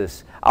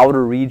 this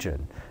outer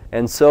region.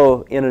 And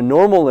so in a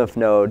normal lymph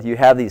node, you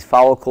have these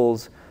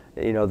follicles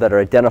that are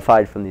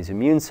identified from these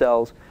immune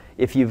cells.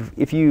 If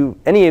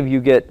any of you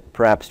get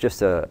perhaps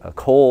just a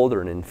cold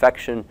or an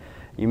infection,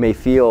 you may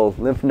feel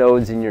lymph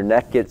nodes in your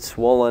neck get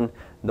swollen.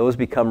 Those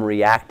become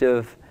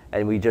reactive,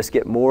 and we just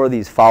get more of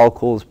these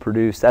follicles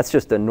produced. That's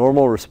just a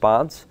normal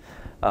response,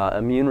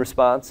 immune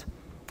response.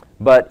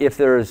 But if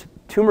there's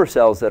tumor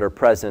cells that are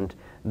present,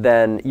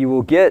 then you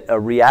will get a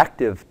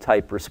reactive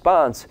type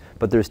response,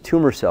 but there's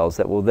tumor cells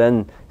that will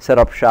then set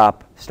up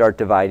shop, start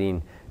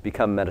dividing,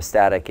 become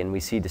metastatic, and we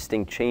see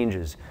distinct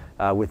changes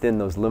within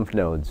those lymph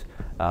nodes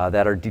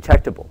that are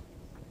detectable.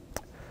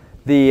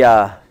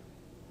 The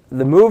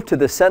move to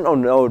the sentinel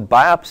node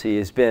biopsy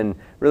has been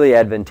really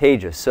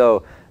advantageous.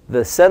 So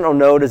the sentinel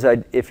node is,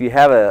 if you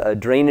have a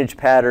drainage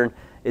pattern,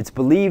 it's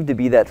believed to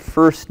be that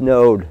first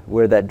node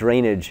where that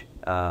drainage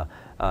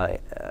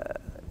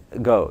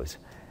goes.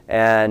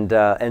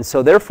 And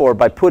so therefore,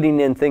 by putting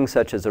in things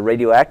such as a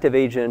radioactive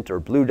agent or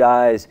blue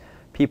dyes,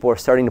 people are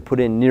starting to put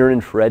in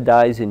near-infrared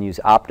dyes and use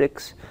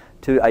optics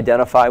to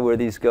identify where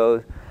these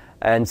go.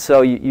 And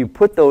so you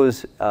put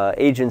those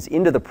agents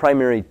into the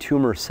primary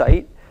tumor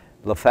site.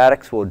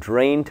 Lymphatics will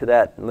drain to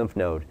that lymph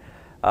node.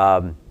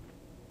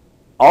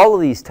 All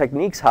of these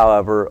techniques,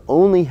 however,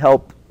 only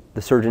help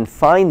the surgeon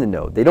find the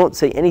node. They don't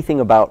say anything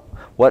about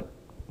what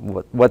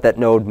that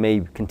node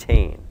may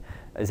contain.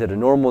 Is it a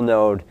normal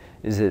node?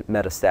 Is it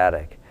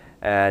metastatic?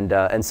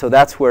 And so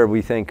that's where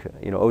we think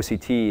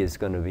OCT is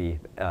going to be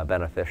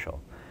beneficial.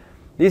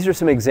 These are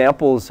some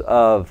examples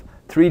of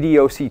 3D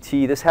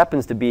OCT. This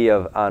happens to be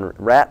on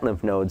rat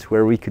lymph nodes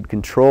where we could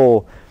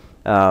control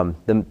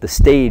the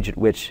stage at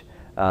which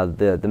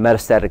the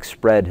metastatic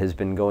spread has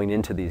been going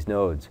into these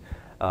nodes.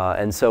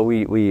 And so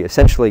we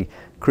essentially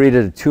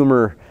created a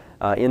tumor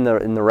in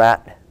the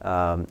rat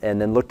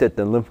and then looked at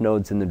the lymph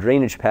nodes in the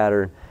drainage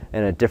pattern,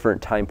 and at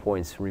different time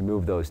points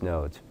removed those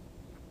nodes.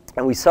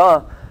 And we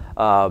saw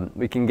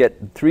we can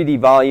get 3D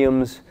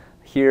volumes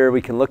here.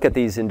 We can look at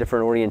these in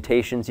different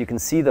orientations. You can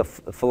see the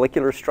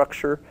follicular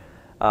structure.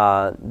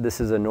 This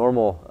is a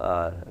normal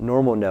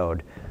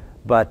node,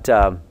 but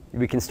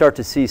we can start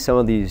to see some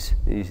of these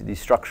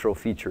structural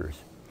features.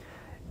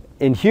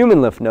 In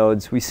human lymph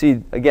nodes, we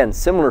see, again,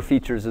 similar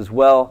features as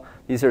well.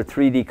 These are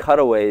 3D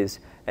cutaways,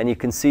 and you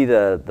can see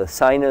the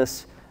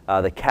sinus,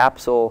 the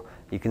capsule.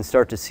 You can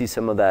start to see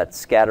some of that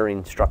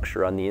scattering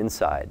structure on the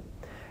inside.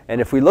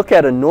 And if we look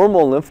at a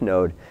normal lymph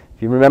node,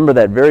 if you remember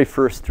that very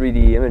first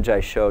 3D image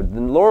I showed,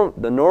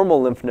 the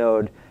normal lymph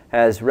node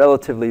has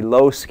relatively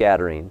low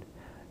scattering,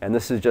 and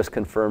this is just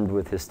confirmed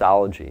with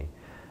histology.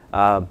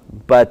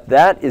 But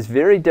that is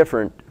very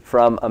different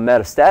from a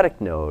metastatic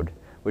node,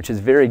 which is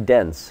very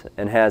dense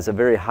and has a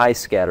very high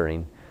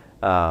scattering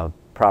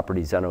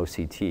properties on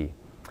OCT.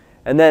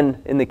 And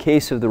then in the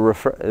case of the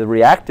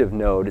reactive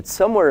node, it's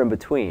somewhere in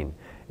between.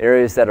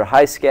 Areas that are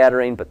high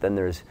scattering, but then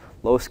there's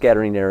low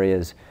scattering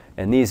areas,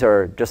 and these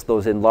are just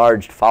those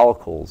enlarged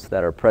follicles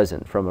that are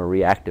present from a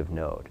reactive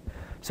node.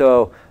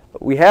 So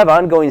we have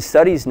ongoing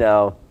studies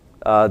now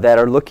that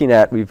are looking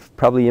at, we've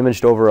probably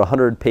imaged over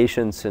 100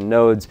 patients and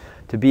nodes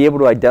to be able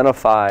to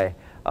identify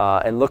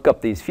and look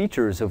up these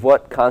features of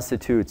what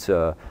constitutes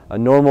a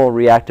normal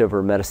reactive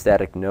or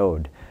metastatic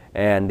node.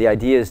 And the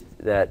idea is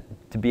that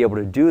to be able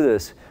to do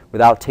this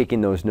without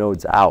taking those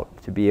nodes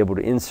out, to be able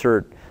to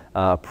insert,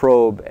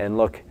 probe, and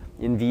look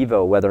in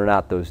vivo whether or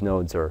not those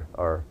nodes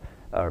are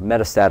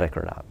metastatic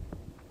or not.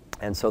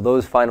 And so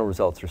those final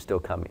results are still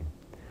coming.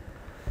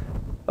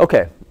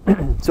 Okay,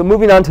 so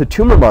moving on to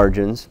tumor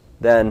margins,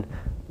 then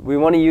we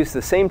want to use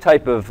the same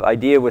type of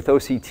idea with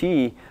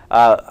OCT.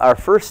 Our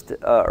first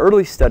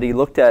early study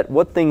looked at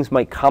what things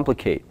might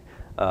complicate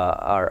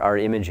our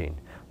imaging.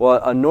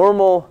 Well, a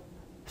normal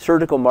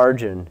surgical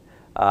margin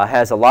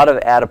has a lot of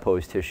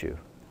adipose tissue,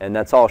 and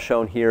that's all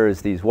shown here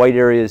as these white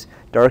areas.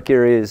 Dark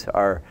areas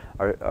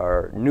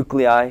are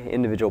nuclei.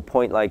 Individual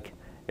point-like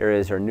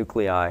areas are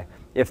nuclei.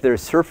 If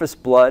there's surface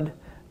blood,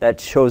 that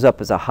shows up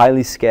as a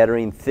highly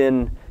scattering,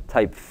 thin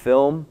type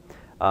film.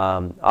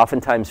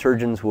 Oftentimes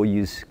surgeons will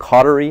use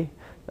cautery,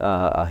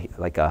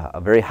 like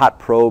a very hot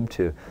probe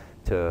to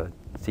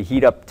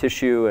heat up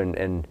tissue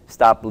and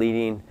stop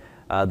bleeding.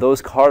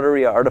 Those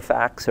cautery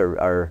artifacts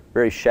are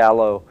very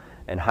shallow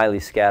and highly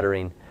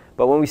scattering.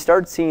 But when we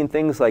start seeing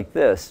things like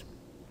this,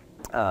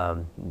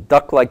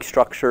 duct-like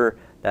structure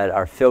that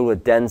are filled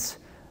with dense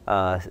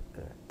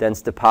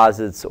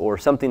deposits, or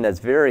something that's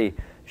very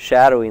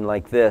shadowing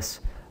like this,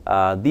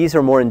 these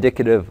are more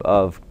indicative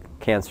of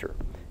cancer.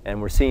 And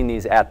we're seeing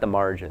these at the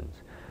margins.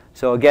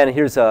 So again,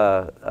 here's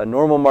a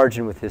normal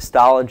margin with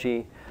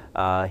histology.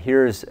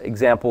 Here's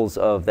examples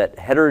of that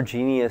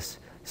heterogeneous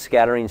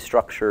scattering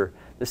structure.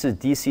 This is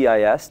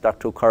DCIS,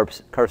 ductal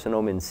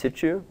carcinoma in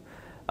situ.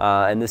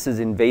 And this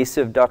is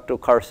invasive ductal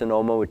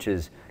carcinoma, which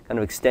is kind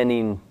of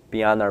extending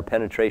beyond our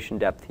penetration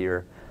depth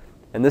here.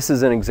 And this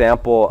is an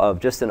example of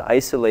just an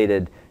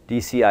isolated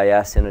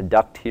DCIS in a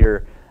duct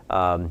here.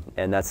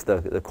 And that's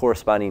the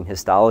corresponding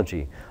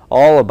histology,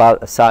 all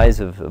about a size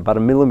of about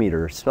 1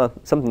 millimeter,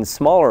 something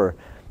smaller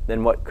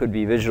than what could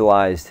be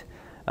visualized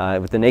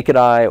with the naked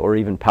eye or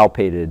even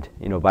palpated,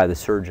 by the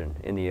surgeon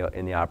in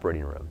the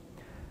operating room.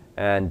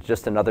 And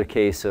just another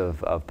case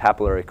of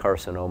papillary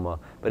carcinoma,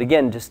 but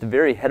again, just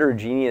very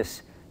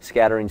heterogeneous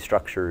scattering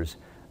structures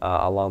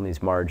along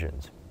these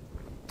margins.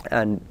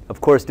 And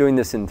of course, doing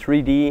this in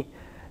 3D,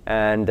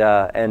 and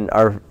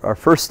our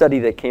first study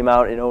that came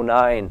out in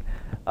 2009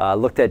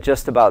 looked at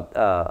just about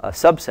a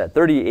subset,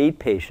 38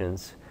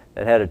 patients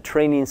that had a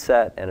training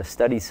set and a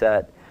study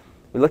set.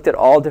 We looked at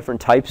all different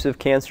types of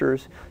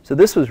cancers. So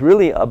this was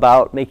really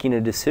about making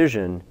a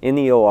decision in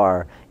the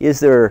OR.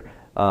 Is there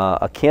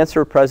a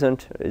cancer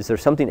present? Is there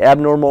something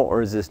abnormal,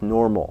 or is this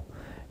normal?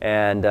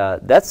 And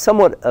that's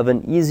somewhat of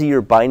an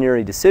easier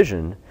binary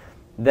decision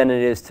than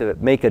it is to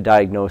make a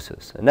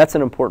diagnosis. And that's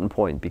an important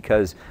point,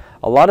 because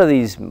a lot of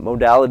these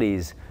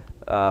modalities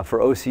for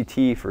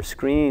OCT, for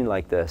screening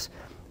like this,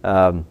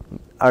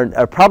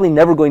 are probably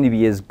never going to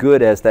be as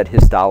good as that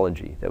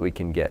histology that we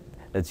can get,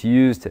 that's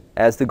used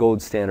as the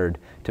gold standard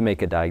to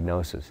make a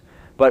diagnosis.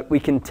 But we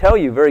can tell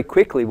you very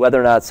quickly whether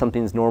or not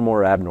something's normal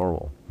or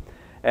abnormal.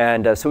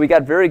 And so we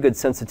got very good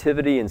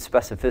sensitivity and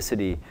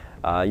specificity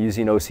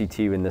using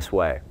OCT in this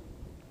way.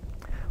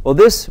 Well,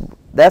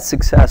 that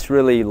success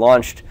really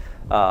launched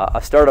a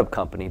startup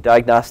company,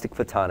 Diagnostic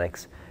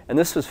Photonics, and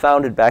this was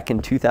founded back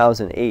in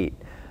 2008.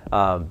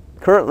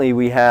 Currently,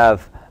 we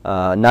have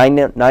 9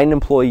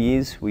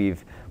 employees.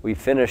 We've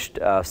finished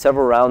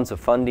several rounds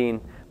of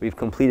funding. We've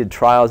completed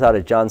trials out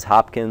at Johns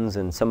Hopkins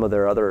and some of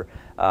their other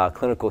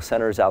clinical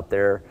centers out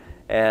there.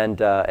 And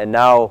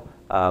now,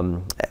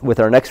 with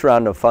our next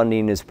round of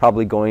funding, is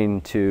probably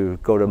going to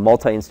go to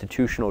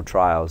multi-institutional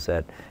trials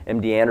at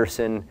MD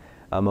Anderson,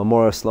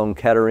 Memorial Sloan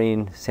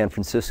Kettering, San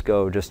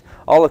Francisco, just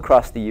all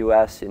across the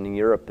U.S. and in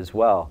Europe as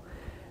well.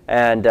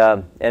 And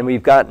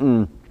we've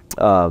gotten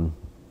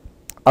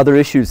other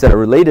issues that are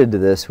related to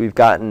this. We've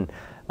gotten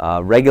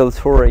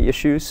regulatory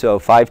issues, so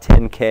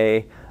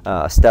 510K,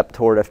 a step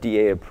toward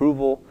FDA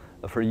approval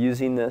for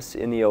using this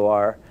in the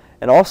OR,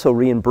 and also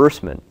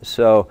reimbursement.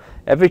 So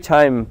every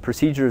time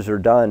procedures are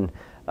done,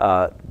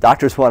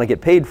 doctors want to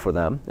get paid for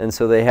them, and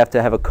so they have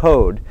to have a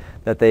code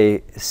that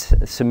they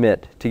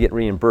submit to get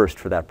reimbursed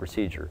for that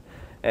procedure.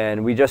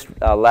 And we just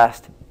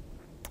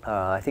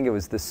I think it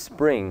was this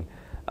spring,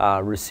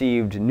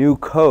 received new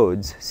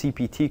codes,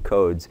 CPT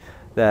codes,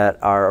 that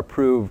are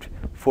approved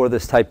for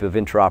this type of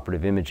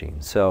intraoperative imaging.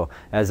 So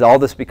as all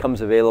this becomes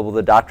available,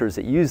 the doctors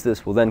that use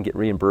this will then get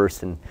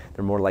reimbursed, and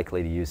they're more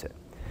likely to use it.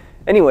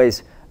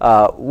 Anyways,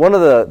 one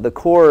of the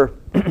core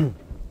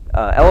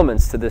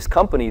elements to this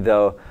company,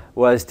 though,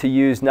 was to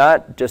use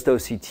not just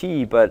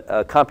OCT, but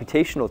a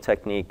computational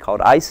technique called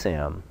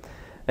ISAM.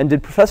 And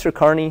did Professor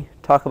Carney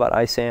talk about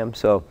ISAM?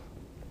 So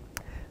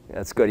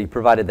That's good. He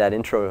provided that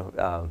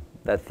intro,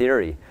 that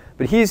theory.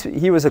 But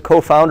he was a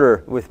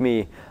co-founder with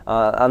me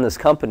on this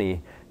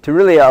company to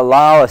really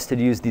allow us to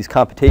use these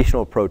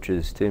computational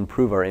approaches to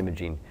improve our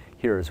imaging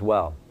here as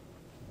well.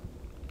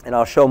 And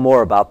I'll show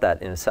more about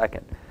that in a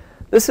second.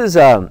 This is,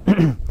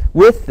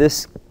 with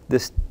this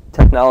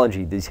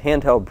technology, these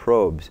handheld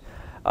probes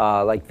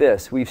like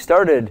this, we've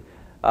started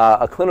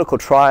a clinical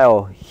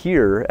trial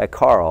here at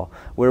Carl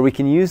where we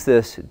can use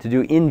this to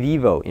do in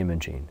vivo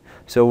imaging.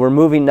 So we're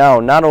moving now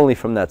not only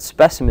from that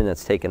specimen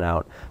that's taken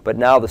out, but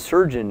now the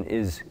surgeon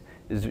is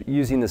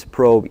using this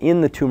probe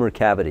in the tumor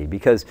cavity,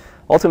 because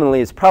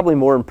ultimately it's probably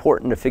more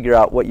important to figure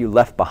out what you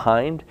left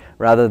behind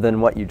rather than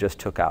what you just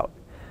took out.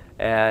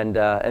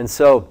 And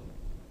so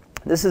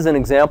this is an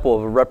example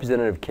of a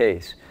representative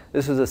case.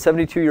 This was a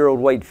 72-year-old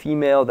white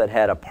female that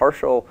had a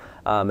partial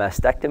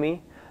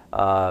mastectomy.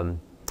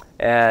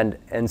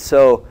 And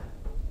so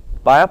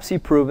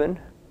biopsy proven,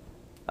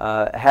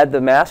 had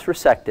the mass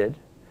resected.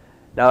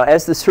 Now,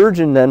 as the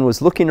surgeon then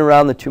was looking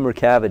around the tumor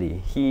cavity,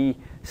 he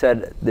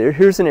said,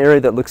 here's an area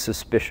that looks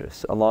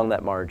suspicious along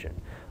that margin,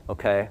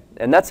 okay?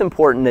 And that's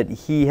important that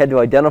he had to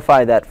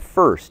identify that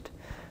first,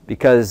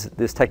 because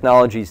this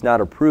technology is not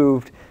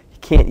approved. He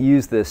can't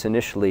use this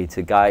initially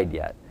to guide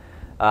yet.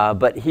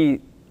 But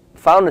he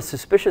found a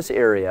suspicious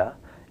area.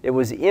 It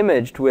was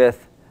imaged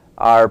with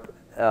our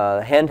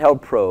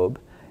handheld probe,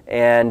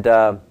 and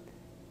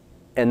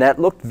that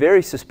looked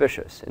very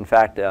suspicious. In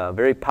fact,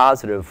 very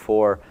positive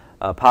for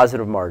a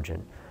positive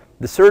margin.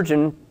 The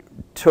surgeon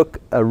took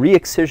a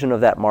re-excision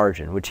of that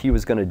margin, which he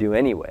was going to do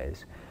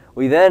anyways.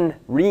 We then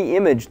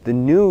re-imaged the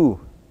new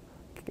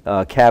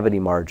cavity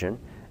margin,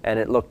 and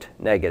it looked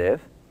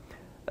negative.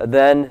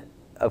 Then,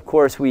 of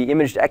course, we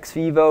imaged ex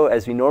vivo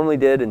as we normally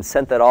did and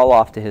sent that all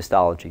off to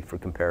histology for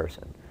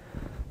comparison.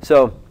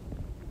 So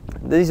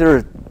these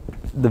are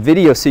the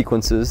video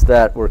sequences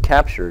that were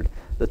captured.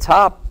 The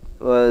top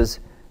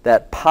was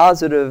that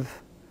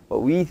positive,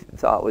 what we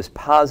thought was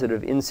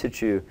positive in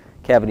situ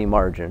cavity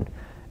margin.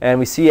 And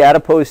we see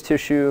adipose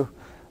tissue,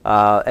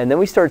 and then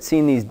we start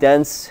seeing these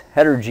dense,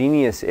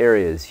 heterogeneous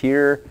areas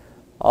here,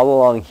 all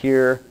along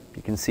here.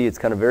 You can see it's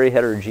kind of very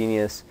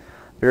heterogeneous,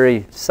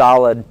 very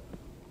solid.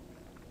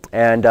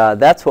 And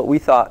that's what we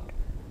thought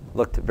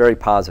looked very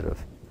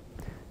positive.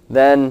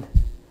 Then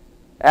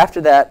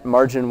after that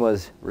margin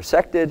was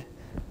resected,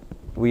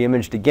 we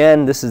imaged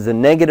again. This is the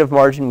negative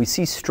margin. We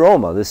see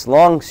stroma. This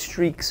long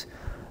streaks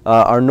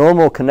are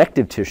normal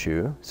connective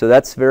tissue. So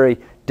that's very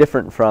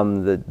different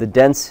from the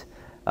dense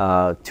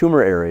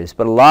tumor areas,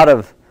 but a lot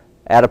of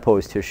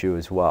adipose tissue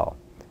as well.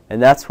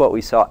 And that's what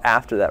we saw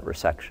after that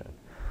resection.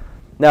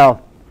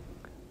 Now,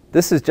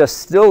 this is just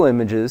still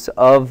images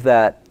of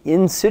that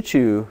in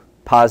situ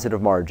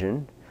positive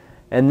margin.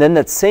 And then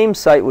that same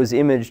site was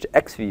imaged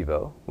ex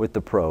vivo with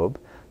the probe.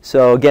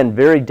 So again,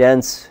 very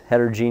dense,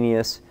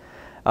 heterogeneous.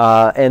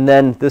 And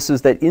then this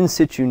is that in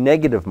situ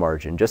negative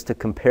margin, just to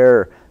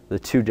compare the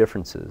two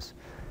differences.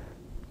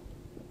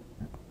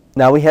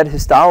 Now we had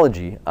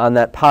histology on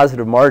that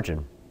positive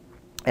margin,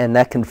 and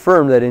that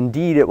confirmed that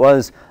indeed it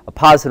was a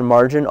positive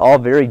margin, all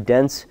very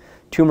dense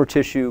tumor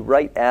tissue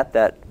right at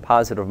that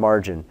positive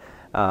margin,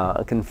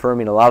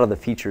 confirming a lot of the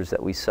features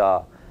that we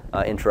saw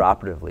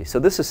intraoperatively. So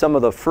this is some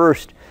of the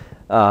first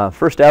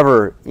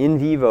ever in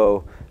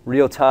vivo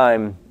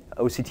real-time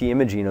OCT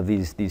imaging of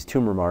these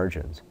tumor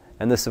margins.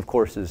 And this, of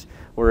course,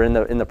 we're in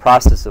the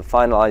process of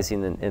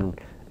finalizing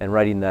and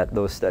writing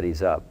those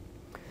studies up.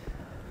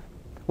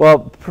 Well,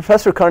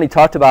 Professor Carney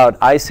talked about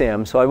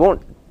ISAM, so I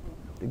won't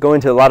go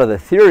into a lot of the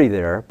theory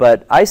there,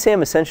 but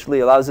ISAM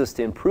essentially allows us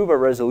to improve our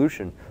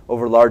resolution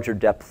over larger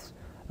depths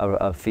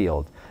of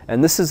field.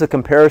 And this is a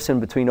comparison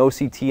between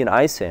OCT and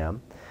ISAM,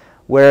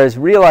 whereas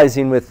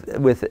realizing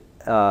with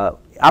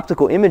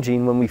optical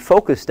imaging, when we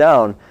focus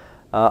down,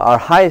 our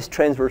highest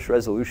transverse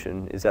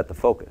resolution is at the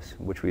focus,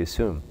 which we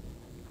assume.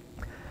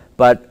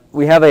 But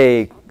we have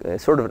a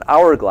sort of an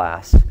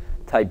hourglass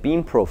type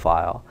beam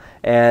profile,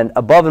 and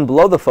above and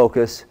below the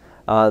focus,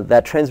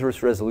 that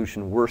transverse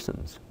resolution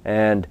worsens.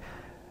 And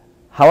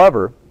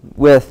however,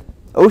 with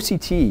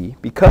OCT,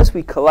 because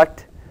we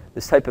collect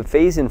this type of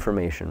phase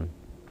information,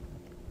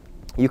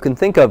 you can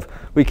think of,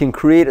 we can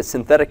create a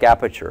synthetic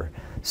aperture.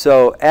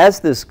 So as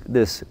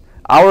this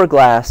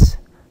hourglass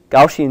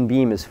Gaussian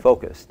beam is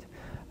focused,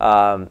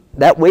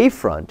 that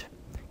wavefront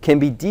can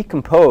be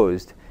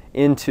decomposed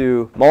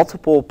into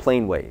multiple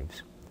plane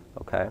waves,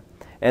 okay?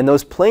 And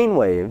those plane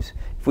waves,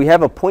 if we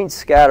have a point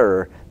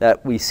scatterer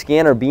that we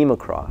scan our beam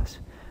across,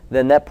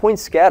 then that point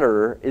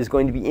scatterer is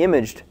going to be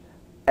imaged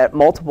at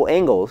multiple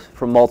angles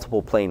from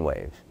multiple plane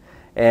waves.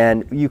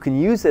 And you can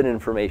use that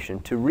information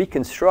to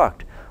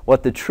reconstruct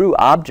what the true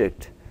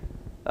object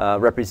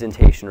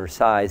representation or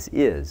size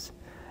is,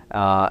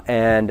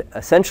 and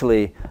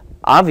essentially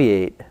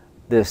obviate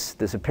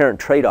this apparent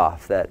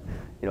trade-off that,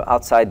 you know,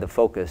 outside the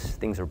focus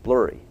things are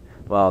blurry.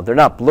 Well, they're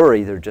not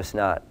blurry, they're just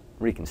not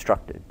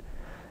reconstructed.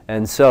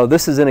 And so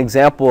this is an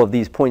example of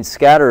these point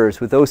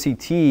scatterers with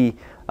OCT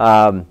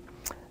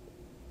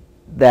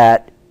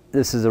that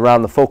this is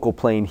around the focal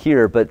plane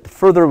here, but the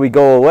further we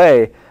go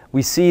away,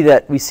 we see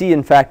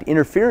in fact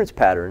interference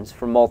patterns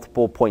from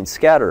multiple point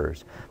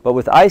scatterers. But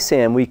with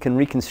ISAM, we can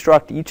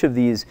reconstruct each of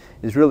these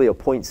is really a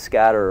point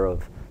scatter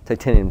of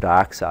titanium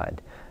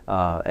dioxide.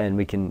 And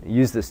we can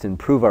use this to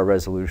improve our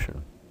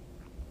resolution.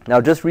 Now,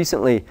 just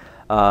recently,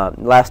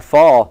 last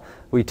fall,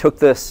 we took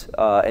this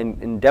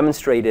and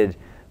demonstrated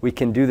we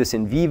can do this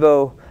in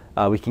vivo.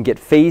 We can get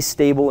phase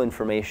stable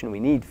information. We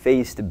need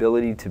phase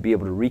stability to be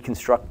able to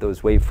reconstruct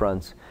those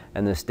wavefronts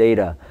and this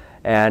data.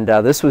 And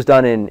this was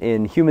done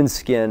in human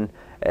skin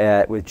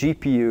with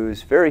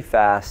GPUs, very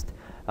fast.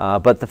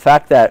 But the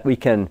fact that we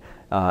can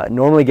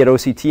normally get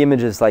OCT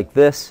images like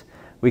this,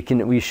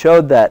 we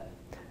showed that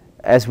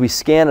as we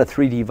scan a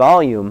 3D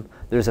volume,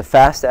 there's a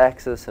fast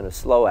axis and a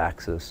slow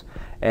axis.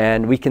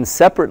 And we can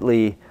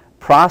separately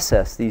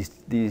process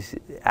these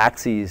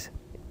axes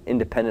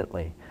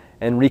independently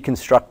and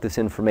reconstruct this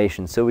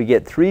information. So we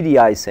get 3D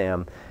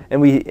ISAM,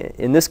 and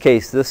in this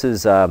case, this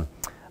is sort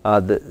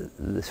of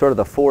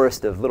the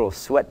forest of little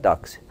sweat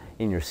ducts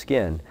in your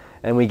skin.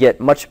 And we get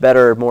much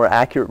better, more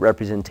accurate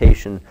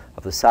representation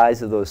of the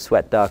size of those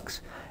sweat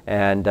ducts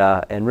and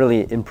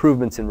really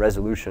improvements in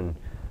resolution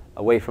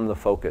away from the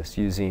focus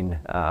using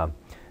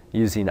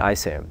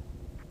ISAM.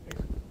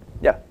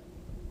 Yeah.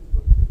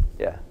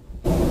 Yeah.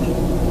 Can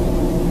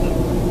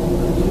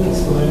you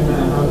explain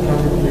how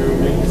you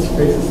make this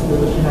phase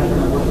stability happen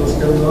and what those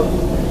goes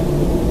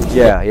up?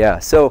 Yeah.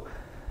 So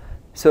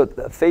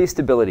phase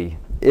stability.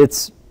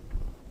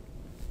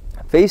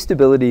 Phase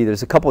stability,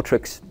 there's a couple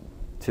tricks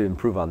to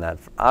improve on that.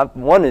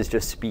 One is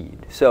just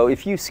speed. So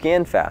if you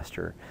scan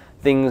faster,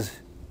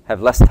 things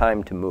have less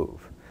time to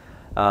move.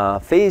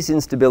 Phase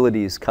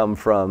instabilities come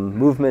from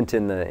movement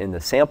in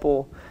the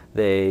sample,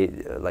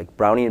 like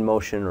Brownian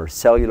motion or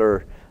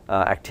cellular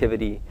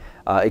activity.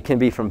 It can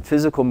be from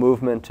physical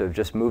movement of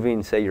just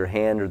moving, say, your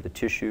hand or the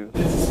tissue.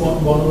 Is this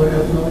one way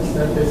of noise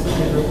that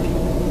basically?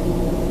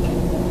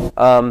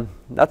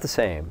 Not the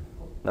same.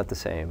 Not the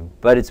same.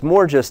 But it's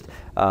more just,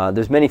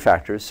 there's many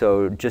factors.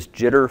 So just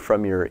jitter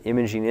from your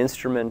imaging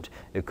instrument.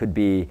 It could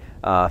be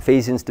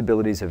phase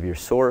instabilities of your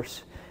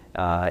source.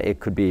 It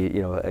could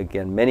be,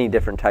 again, many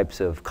different types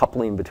of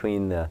coupling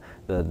between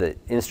the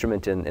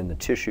instrument and the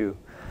tissue.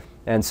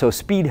 And so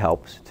speed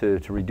helps to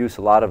reduce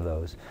a lot of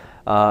those.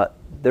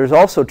 There's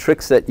also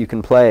tricks that you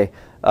can play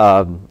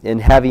in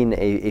having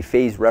a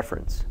phase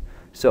reference.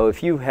 So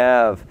if you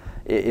have,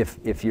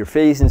 if your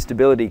phase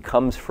instability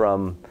comes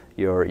from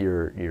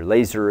your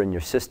laser and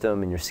your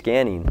system and your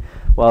scanning,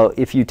 well,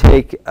 if you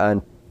take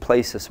and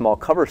place a small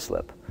cover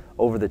slip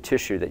over the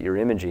tissue that you're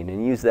imaging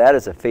and use that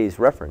as a phase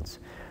reference,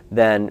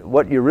 then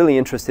what you're really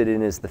interested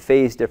in is the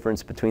phase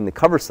difference between the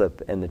cover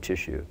slip and the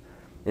tissue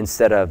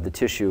instead of the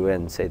tissue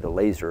and, say, the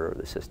laser or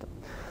the system.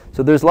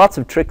 So there's lots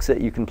of tricks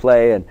that you can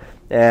play,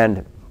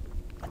 and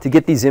to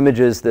get these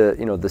images,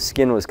 the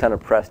skin was kind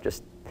of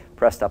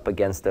pressed up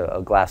against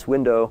a glass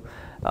window,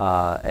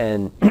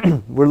 and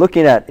we're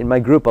looking at, in my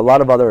group, a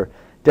lot of other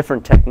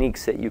different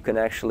techniques that you can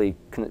actually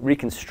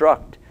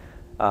reconstruct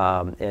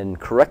and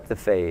correct the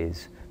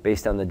phase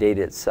based on the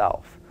data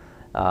itself.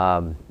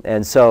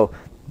 And so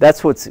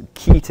that's what's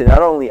key to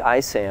not only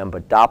ISAM,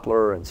 but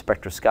Doppler and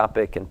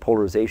spectroscopic and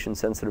polarization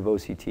sensitive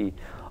OCT.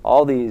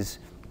 All these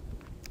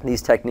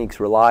techniques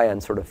rely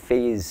on sort of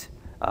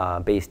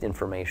phase-based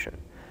information.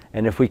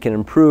 And if we can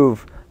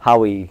improve how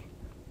we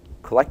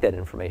collect that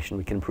information,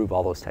 we can improve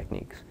all those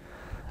techniques.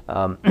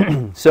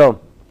 So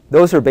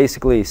those are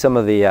basically some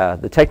of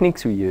the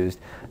techniques we used.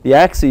 The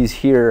axes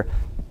here,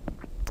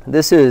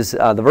 this is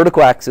the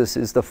vertical axis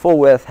is the full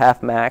width,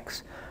 half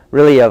max,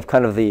 really of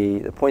kind of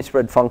the point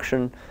spread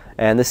function.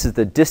 And this is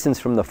the distance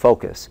from the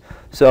focus.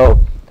 So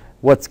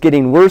what's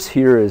getting worse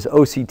here is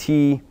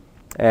OCT,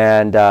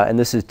 and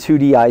this is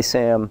 2D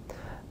ISAM.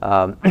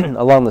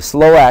 Along the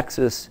slow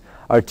axis,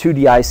 our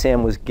 2D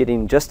ISAM was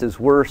getting just as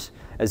worse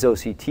as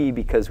OCT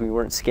because we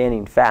weren't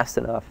scanning fast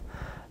enough.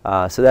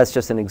 So that's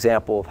just an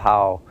example of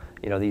how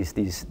these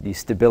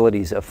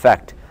stabilities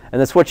affect. And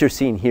that's what you're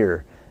seeing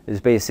here, is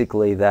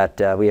basically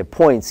that we have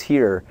points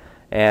here,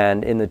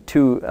 and in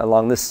the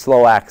along this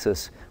slow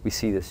axis, we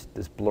see this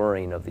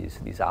blurring of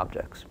these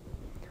objects.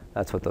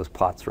 That's what those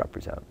plots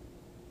represent.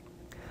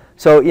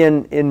 So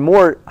in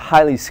more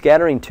highly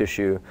scattering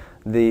tissue,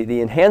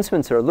 the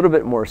enhancements are a little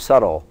bit more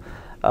subtle.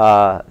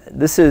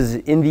 This is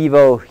in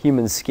vivo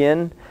human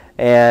skin,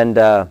 and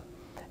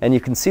you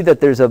can see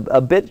that there's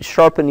a bit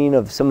sharpening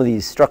of some of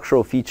these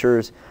structural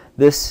features.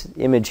 This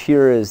image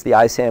here is the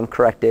ISAM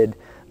corrected.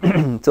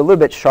 It's a little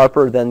bit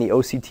sharper than the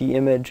OCT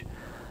image.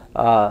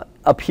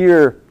 Up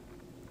here,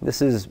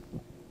 this is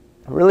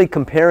really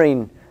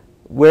comparing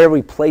where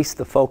we place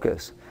the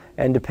focus.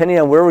 And depending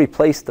on where we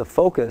place the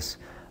focus,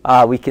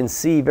 we can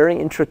see very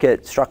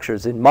intricate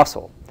structures in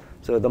muscle,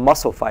 so the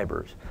muscle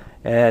fibers.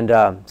 And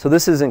so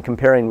this isn't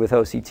comparing with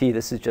OCT,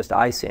 this is just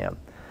ISAM.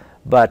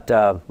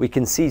 But we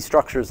can see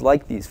structures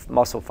like these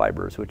muscle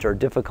fibers, which are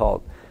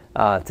difficult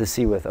to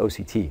see with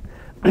OCT.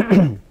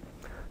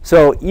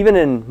 So even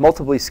in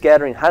multiply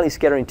scattering, highly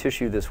scattering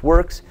tissue, this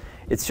works.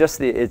 It's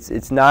just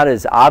it's not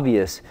as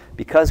obvious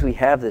because we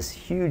have this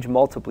huge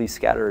multiply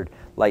scattered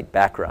light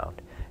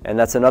background. And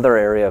that's another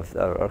area of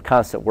our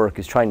constant work,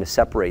 is trying to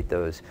separate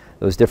those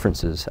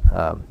differences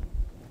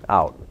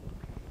out.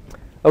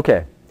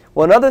 Okay,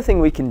 well, another thing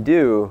we can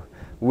do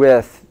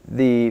with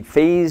the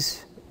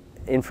phase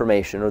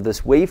information, or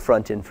this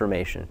wavefront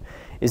information,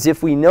 is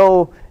if we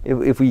know,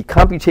 if we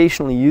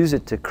computationally use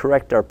it to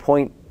correct our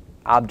point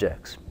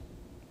objects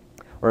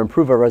or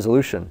improve our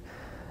resolution,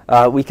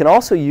 we can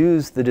also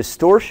use the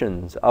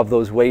distortions of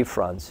those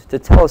wavefronts to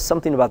tell us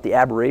something about the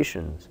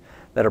aberrations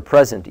that are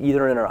present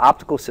either in our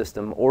optical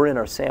system or in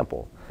our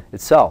sample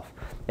itself.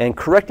 And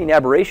correcting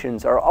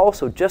aberrations are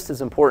also just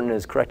as important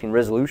as correcting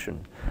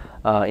resolution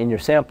in your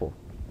sample.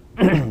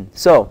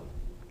 So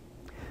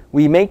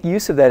we make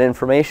use of that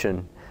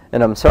information,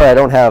 and I'm sorry I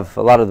don't have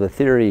a lot of the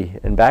theory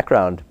and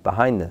background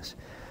behind this,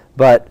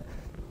 but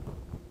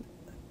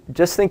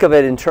just think of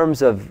it in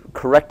terms of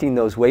correcting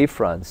those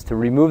wavefronts to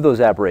remove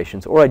those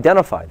aberrations or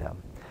identify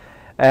them.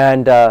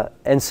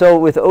 And so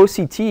with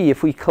OCT,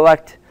 if we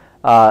collect,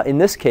 in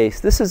this case,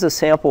 this is a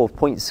sample of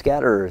point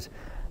scatterers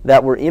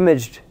that were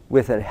imaged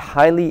with a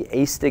highly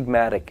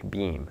astigmatic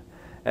beam.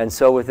 And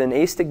so with an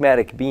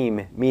astigmatic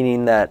beam,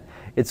 meaning that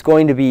it's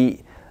going to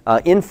be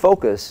in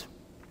focus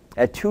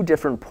at 2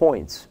 different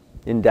points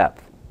in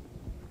depth.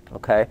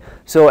 Okay?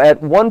 So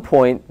at one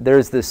point,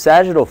 there's the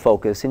sagittal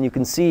focus, and you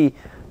can see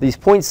these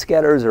point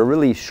scatterers are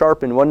really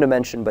sharp in one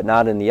dimension but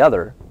not in the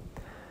other.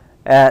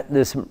 At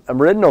this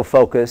meridional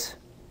focus,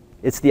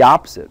 it's the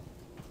opposite.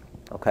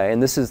 Okay?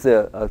 And this is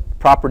the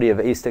property of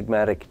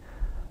astigmatic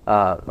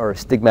or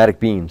stigmatic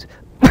beams.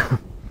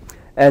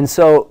 And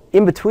so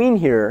in between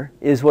here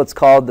is what's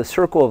called the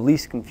circle of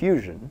least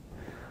confusion,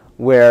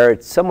 where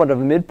it's somewhat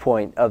of a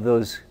midpoint of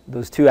those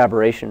two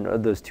aberrations, or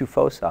those 2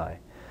 foci.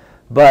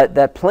 But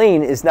that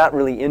plane is not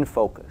really in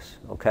focus.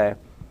 Okay?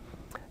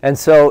 And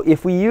so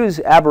if we use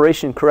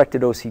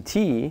aberration-corrected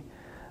OCT,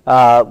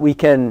 we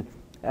can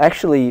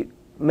actually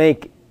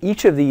make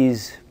each of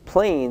these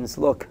planes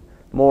look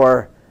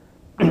more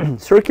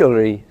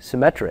circularly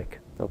symmetric.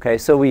 Okay?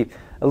 So we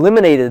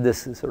eliminated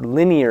this sort of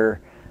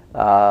linear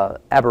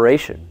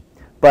aberration,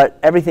 but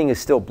everything is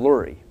still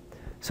blurry.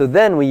 So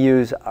then we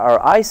use our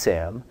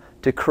ISAM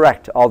to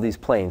correct all these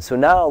planes. So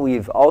now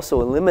we've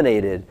also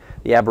eliminated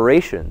the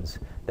aberrations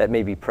that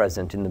may be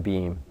present in the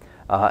beam,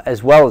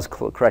 as well as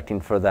correcting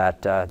for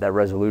that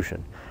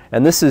resolution.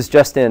 And this is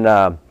just in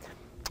a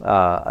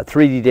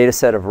 3D data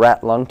set of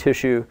rat lung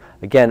tissue.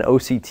 Again,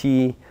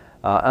 OCT,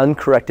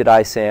 uncorrected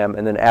ISAM,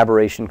 and then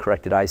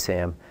aberration-corrected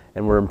ISAM,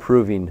 and we're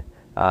improving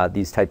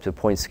these types of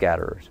point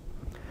scatterers.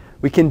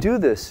 We can do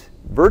this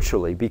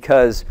virtually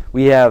because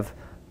we have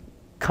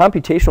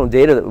computational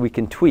data that we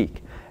can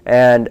tweak.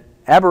 And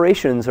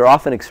aberrations are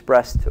often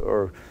expressed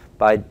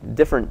by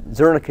different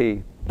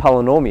Zernike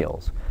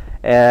polynomials.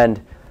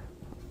 And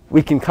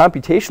we can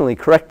computationally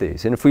correct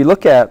these. And if we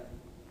look at,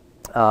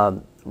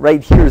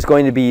 right here is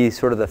going to be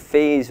sort of the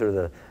phase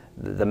or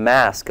the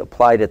mask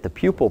applied at the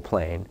pupil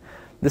plane.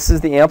 This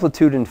is the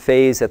amplitude and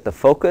phase at the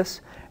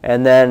focus,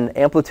 and then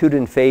amplitude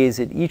and phase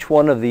at each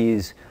one of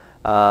these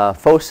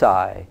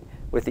foci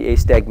with the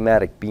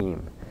astigmatic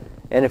beam.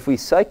 And if we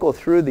cycle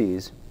through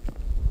these,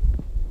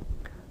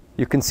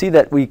 you can see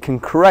that we can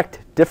correct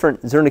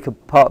different Zernike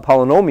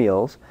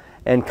polynomials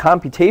and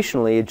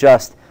computationally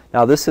adjust.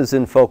 Now this is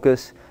in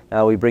focus.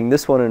 Now we bring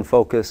this one in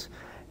focus,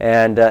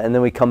 and then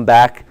we come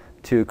back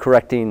to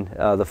correcting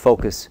the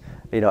focus,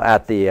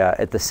 at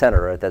the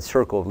center, at that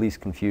circle of least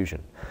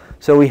confusion.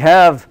 So we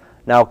have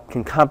now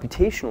can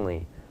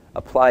computationally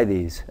apply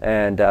these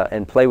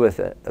and play with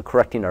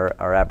correcting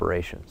our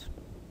aberrations.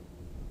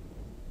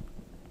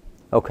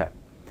 Okay,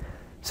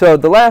 so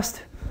the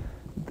last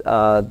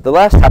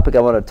topic I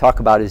want to talk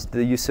about is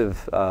the use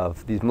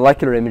of these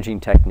molecular imaging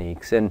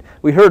techniques. And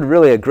we heard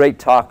really a great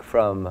talk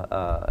from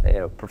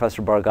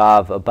Professor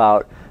Bhargav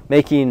about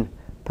making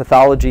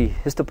pathology,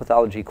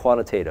 histopathology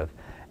quantitative.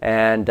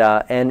 And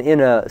in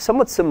a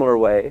somewhat similar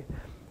way,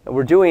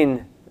 we're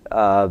doing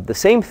the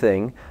same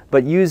thing,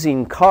 but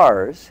using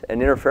CARs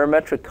and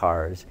interferometric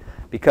CARs,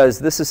 because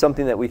this is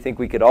something that we think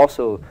we could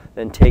also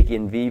then take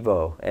in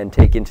vivo and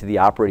take into the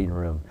operating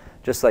room,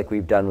 just like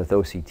we've done with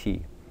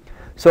OCT.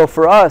 So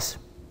for us,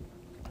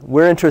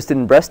 we're interested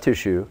in breast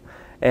tissue,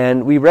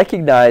 and we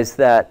recognize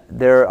that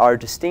there are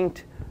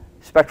distinct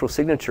spectral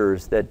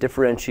signatures that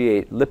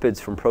differentiate lipids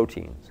from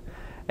proteins.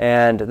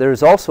 And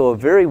there's also a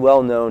very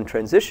well-known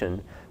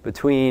transition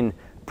between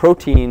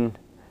proteins,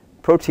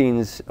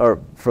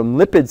 or from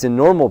lipids in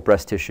normal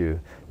breast tissue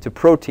to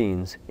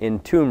proteins in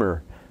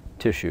tumor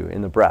tissue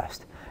in the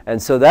breast.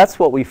 And so that's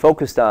what we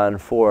focused on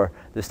for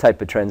this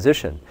type of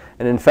transition.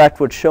 And in fact,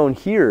 what's shown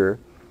here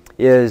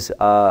is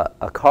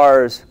a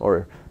CARS,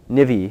 or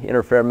NIVI,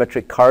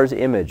 interferometric CARS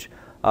image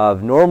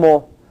of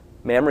normal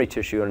mammary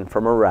tissue and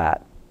from a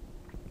rat.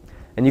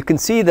 And you can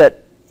see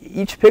that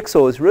each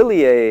pixel is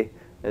really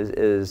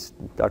as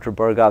Dr.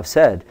 Bhargav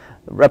said,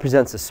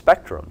 represents a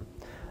spectrum.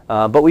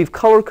 But we've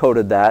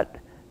color-coded that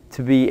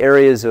to be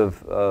areas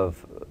of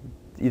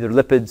either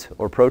lipids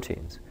or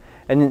proteins.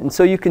 And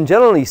so you can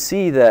generally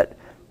see that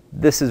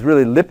this is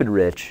really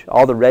lipid-rich,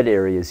 all the red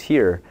areas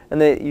here,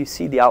 and you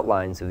see the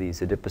outlines of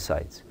these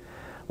adipocytes.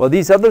 Well,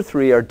 these other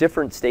three are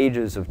different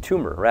stages of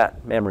tumor,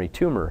 rat mammary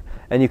tumor,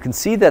 and you can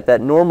see that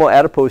that normal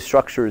adipose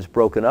structure is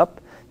broken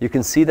up. You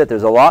can see that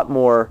there's a lot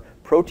more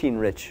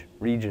protein-rich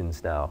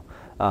regions now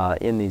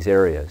in these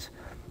areas.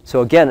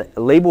 So again,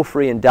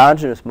 label-free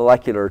endogenous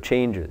molecular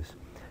changes.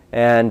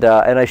 And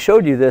I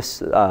showed you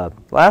this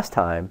last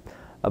time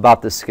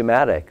about the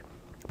schematic,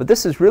 but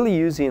this is really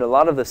using a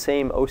lot of the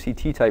same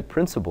OCT-type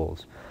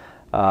principles.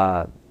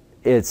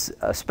 It's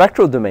a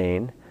spectral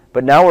domain,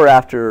 but now we're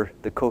after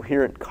the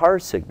coherent CAR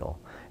signal.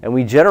 And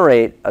we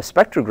generate a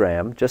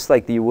spectrogram just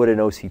like you would in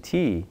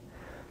OCT,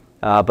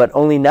 but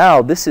only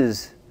now this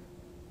is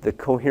the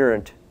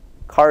coherent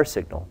CAR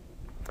signal.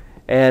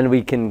 And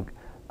we can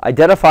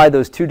identify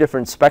those two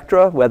different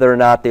spectra, whether or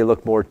not they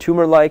look more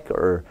tumor-like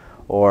or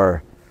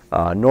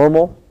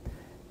normal,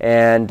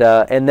 and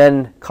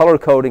then color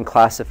code and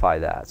classify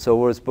that. So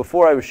whereas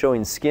before I was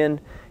showing skin,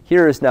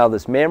 here is now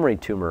this mammary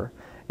tumor.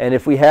 And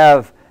if we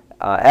have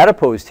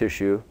adipose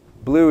tissue,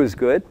 blue is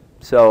good.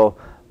 So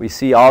we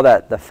see all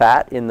that, the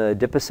fat in the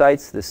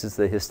adipocytes. This is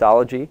the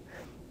histology.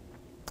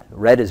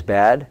 Red is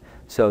bad.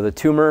 So the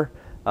tumor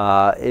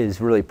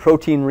is really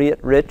protein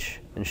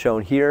rich and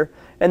shown here.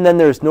 And then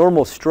there's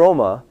normal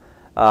stroma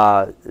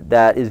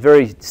that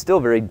is still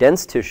very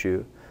dense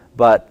tissue,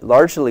 but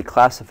largely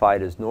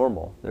classified as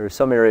normal. There are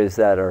some areas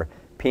that are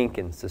pink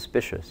and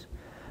suspicious,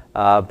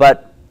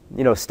 but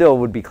still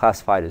would be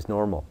classified as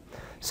normal.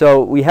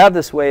 So we have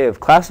this way of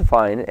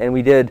classifying, and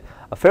we did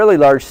a fairly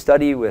large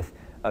study with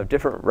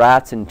different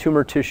rats and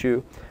tumor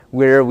tissue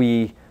where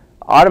we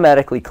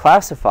automatically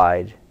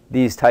classified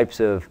these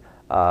types of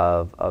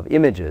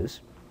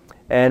images,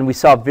 and we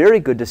saw very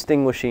good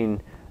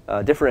distinguishing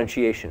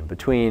differentiation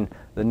between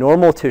the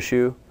normal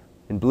tissue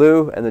in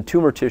blue and the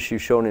tumor tissue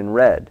shown in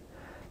red.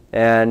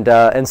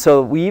 And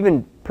so we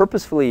even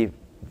purposefully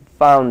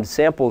found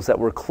samples that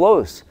were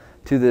close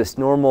to this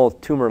normal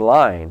tumor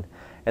line.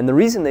 And the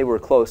reason they were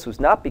close was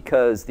not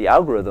because the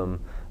algorithm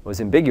was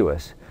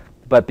ambiguous,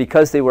 but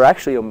because they were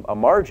actually a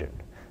margin.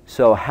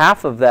 So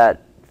half of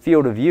that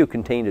field of view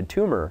contained a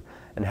tumor,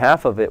 and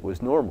half of it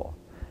was normal.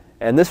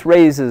 And this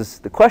raises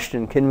the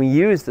question, can we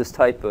use this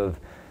type of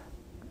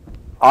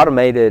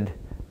automated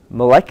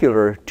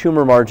molecular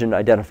tumor margin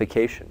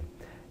identification?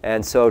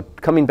 And so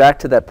coming back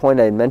to that point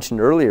I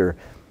mentioned earlier,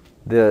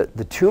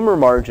 the tumor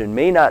margin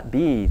may not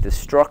be the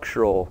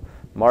structural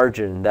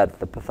margin that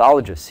the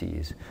pathologist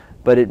sees,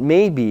 but it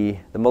may be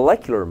the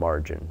molecular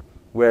margin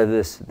where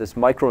this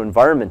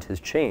microenvironment has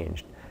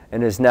changed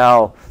and is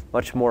now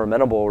much more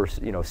amenable or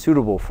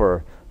suitable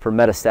for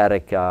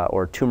metastatic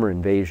or tumor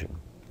invasion.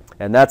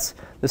 And this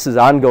is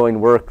ongoing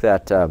work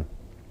that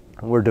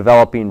we're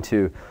developing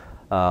to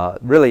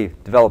really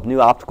develop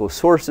new optical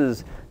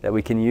sources that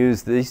we can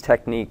use these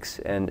techniques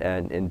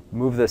and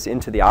move this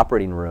into the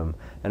operating room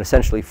and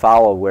essentially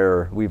follow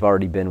where we've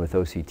already been with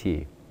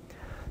OCT.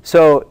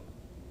 So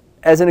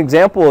as an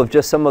example of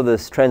just some of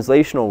this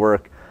translational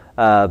work,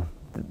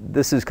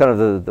 this is kind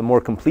of the more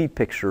complete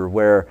picture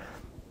where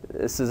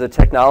this is a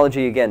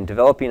technology, again,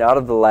 developing out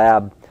of the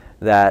lab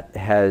that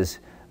has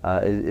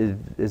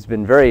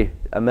been very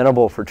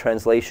amenable for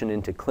translation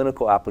into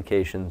clinical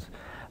applications,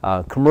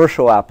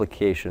 commercial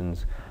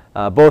applications,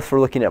 both for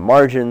looking at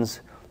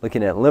margins,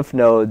 looking at lymph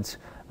nodes,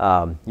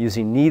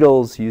 using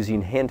needles,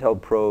 using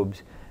handheld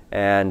probes,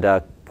 and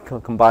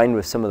combined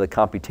with some of the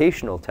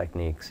computational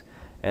techniques.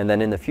 And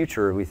then in the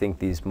future, we think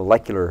these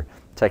molecular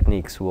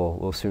techniques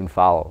will soon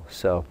follow.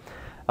 So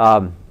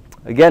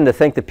again, to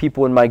thank the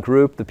people in my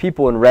group. The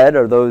people in red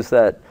are those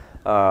that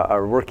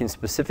are working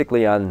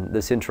specifically on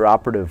this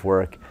intraoperative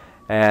work.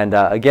 And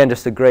again,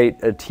 just a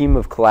great team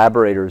of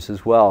collaborators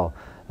as well.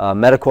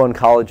 Medical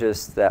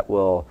oncologists that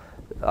will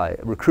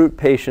recruit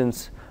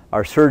patients,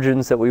 our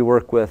surgeons that we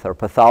work with, our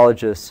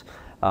pathologists,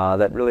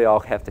 that really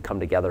all have to come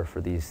together for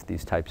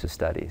these types of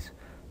studies.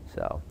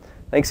 So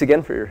thanks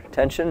again for your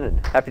attention,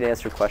 and happy to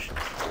answer questions.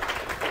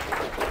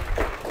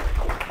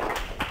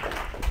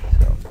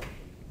 So,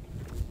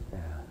 yeah.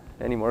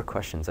 Any more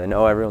questions? I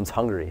know everyone's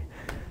hungry.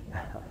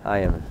 I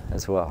am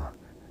as well.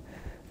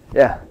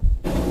 Yeah?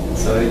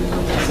 So I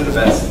sort of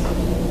asked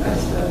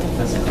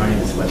Professor Carney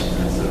this question,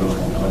 and sort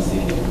of I want to see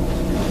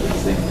the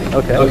same thing.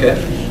 Okay. Okay.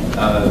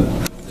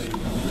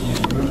 You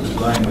removed the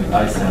blind with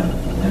ISAM,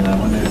 and I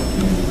wonder if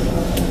you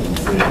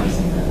consider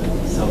using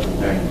a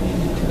self-preparing beam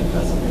and a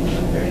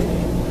custom-preparing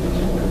beam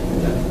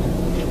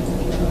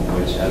to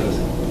avoid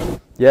shadows.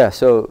 Yeah,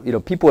 so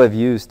people have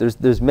used,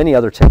 there's many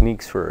other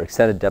techniques for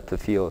extended depth of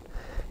field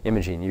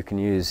imaging. You can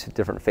use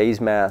different phase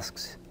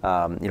masks,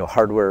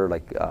 hardware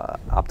like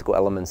optical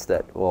elements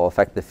that will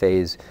affect the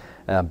phase.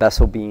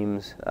 Bessel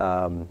beams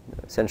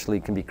essentially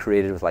can be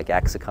created with like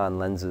Axicon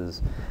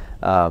lenses.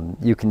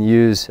 You can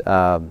use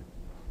Renner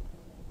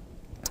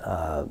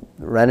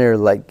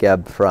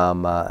Lightgeb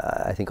from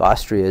I think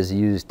Austria has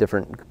used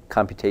different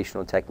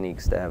computational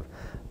techniques to have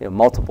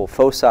multiple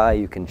foci.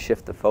 You can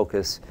shift the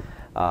focus,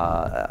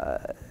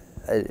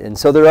 and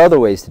so there are other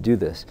ways to do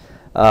this.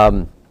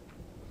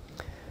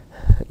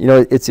 You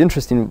know, it's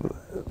interesting.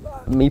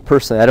 Me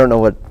personally, I don't know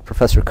what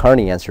Professor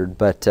Carney answered,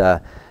 but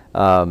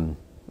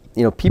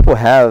you know, people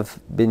have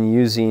been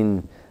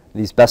using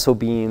these Bessel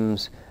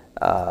beams.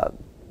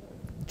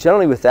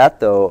 Generally with that,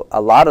 though,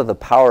 a lot of the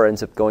power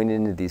ends up going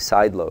into these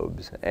side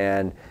lobes.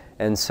 And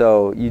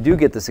so you do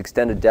get this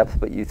extended depth,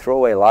 but you throw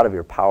away a lot of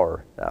your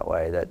power that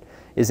way that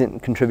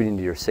isn't contributing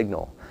to your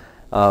signal.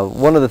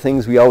 One of the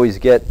things we always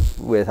get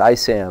with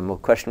ISAM, a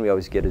question we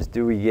always get is,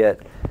 do we get,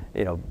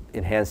 you know,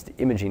 enhanced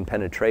imaging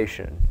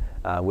penetration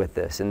with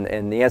this?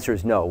 And the answer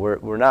is no.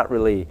 We're not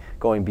really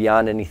going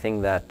beyond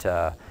anything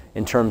that,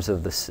 in terms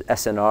of the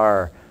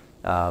SNR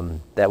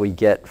that we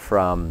get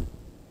from,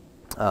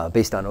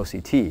 based on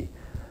OCT.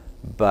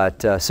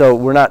 But so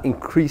we're not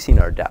increasing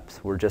our depth.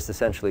 We're just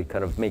essentially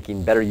kind of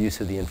making better use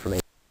of the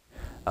information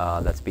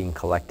that's being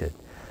collected.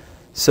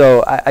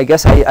 So I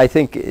guess I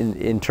think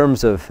in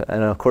terms of,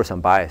 and of course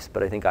I'm biased,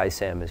 but I think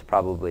ISAM is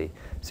probably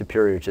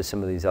superior to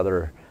some of these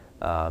other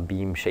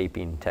beam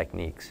shaping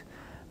techniques.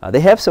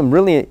 They have some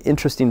really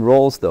interesting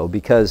roles though,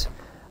 because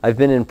I've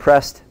been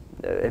impressed.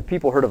 Have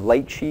people heard of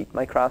light sheet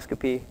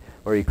microscopy,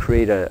 where you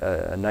create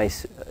a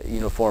nice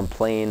uniform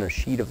plane or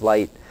sheet of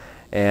light,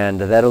 and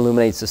that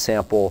illuminates the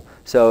sample.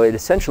 So it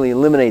essentially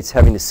eliminates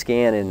having to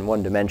scan in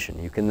one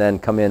dimension. You can then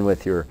come in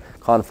with your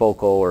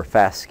confocal or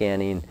fast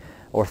scanning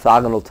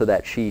orthogonal to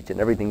that sheet,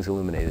 and everything's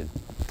illuminated.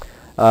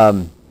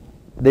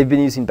 They've been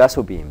using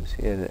Bessel beams,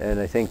 and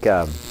I think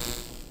Betzig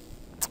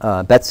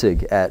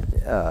at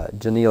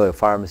Janilo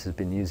Pharmas has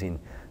been using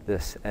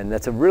this, and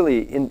that's a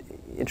really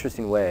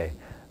interesting way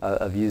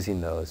of using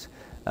those.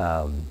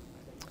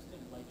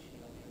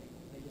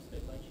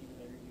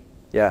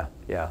 Yeah,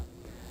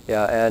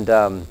 and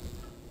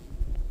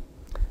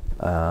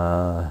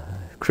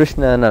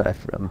Krishnan,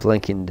 I'm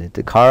blanking,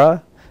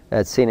 Dakara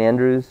at St.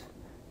 Andrews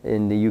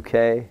in the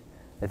UK,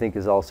 I think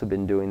has also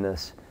been doing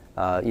this,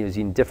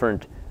 using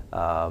different,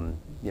 you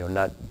know,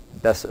 not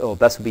Bessel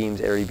beams,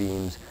 airy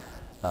beams,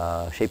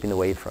 shaping the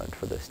wavefront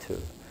for this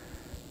too.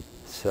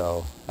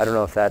 So I don't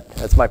know if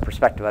that's my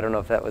perspective. I don't know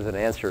if that was an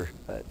answer.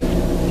 But.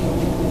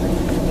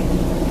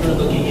 We're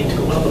looking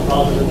into one of the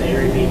problems with the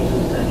airy beams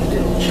is that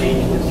they'll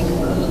change with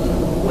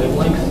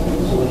wavelength.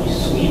 So when you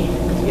sweep,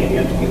 you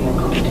have to do more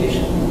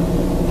computation.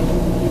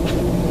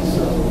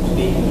 So it's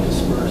being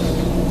dispersed.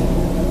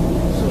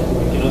 So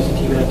like in OCT,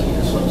 we have to use a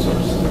swim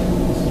source.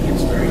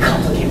 It's very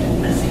complicated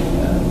and messy.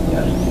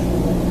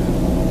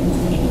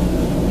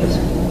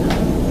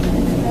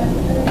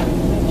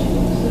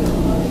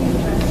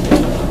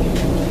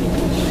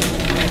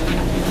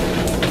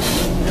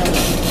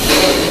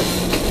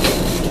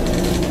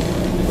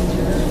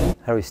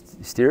 How do we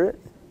steer it?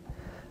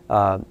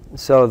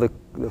 So the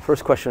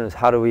first question is,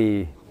 how do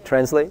we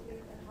translate?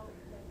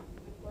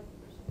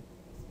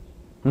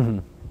 Mm-hmm.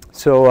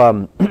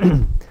 So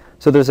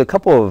so there's a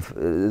couple of,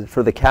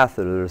 for the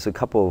catheter, there's a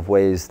couple of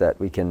ways that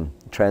we can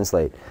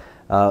translate.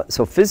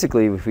 So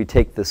physically, if we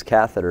take this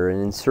catheter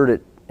and insert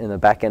it in the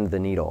back end of the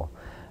needle,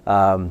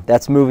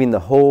 that's moving the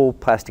whole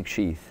plastic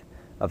sheath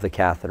of the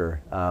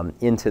catheter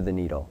into the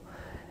needle.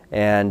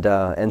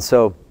 And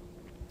so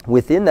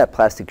within that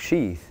plastic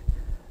sheath,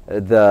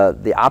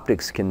 the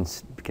optics can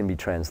be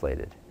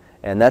translated,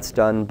 and that's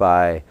done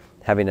by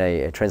having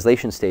a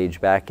translation stage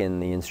back in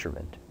the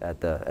instrument at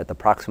the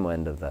proximal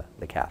end of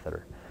the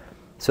catheter.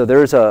 So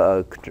there's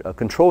a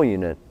control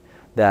unit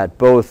that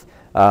both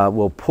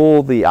will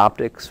pull the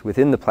optics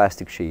within the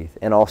plastic sheath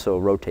and also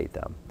rotate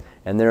them,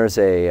 and there's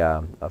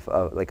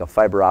like a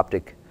fiber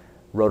optic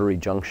rotary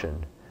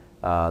junction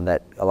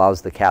that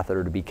allows the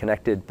catheter to be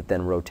connected but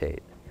then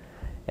rotate.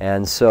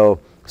 And so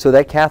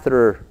that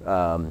catheter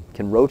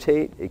can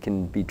rotate, it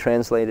can be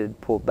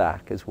translated, pulled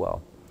back as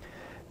well.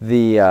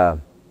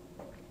 In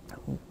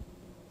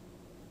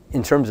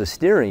terms of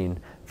steering,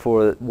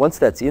 once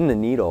that's in the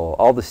needle,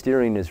 all the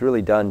steering is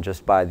really done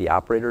just by the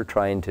operator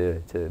trying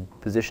to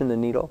position the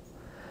needle.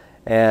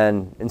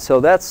 And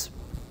so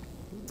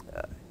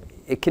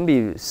it can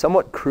be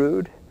somewhat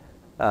crude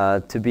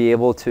to be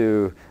able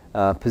to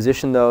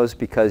position those,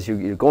 because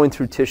you're going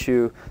through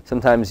tissue.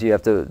 Sometimes you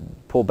have to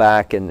pull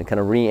back and kind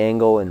of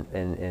re-angle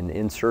and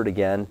insert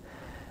again.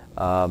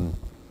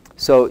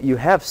 So you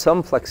have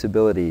some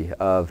flexibility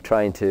of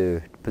trying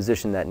to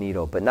position that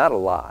needle, but not a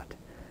lot.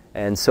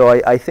 And so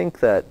I think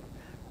that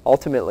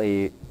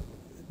ultimately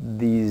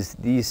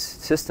these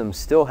systems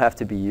still have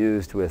to be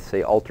used with,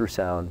 say,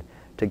 ultrasound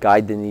to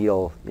guide the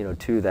needle,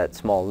 to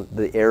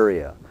the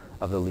area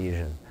of the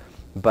lesion.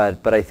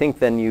 But I think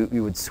then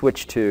you would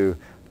switch to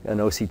an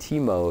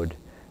OCT mode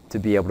to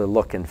be able to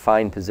look and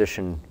find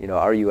position.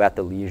 Are you at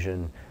the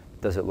lesion?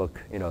 Does it look,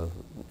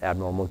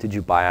 abnormal? Did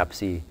you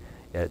biopsy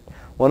it?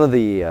 One of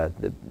the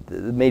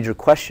major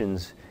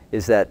questions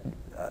is that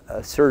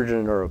a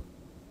surgeon or a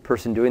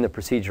person doing the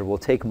procedure will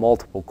take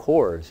multiple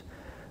cores,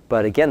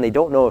 but again, they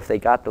don't know if they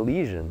got the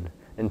lesion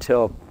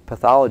until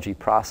pathology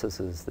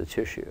processes the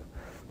tissue.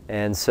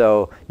 And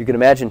so you can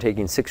imagine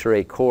taking 6 or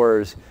 8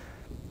 cores,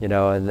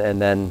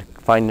 and then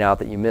finding out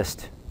that you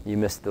missed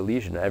the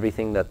lesion.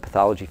 Everything that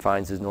pathology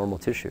finds is normal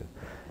tissue.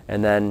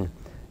 And then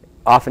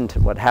often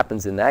what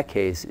happens in that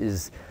case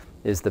is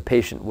the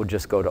patient would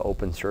just go to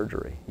open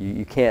surgery.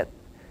 You can't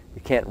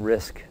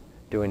risk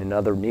doing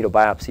another needle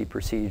biopsy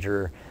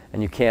procedure,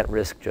 and you can't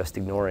risk just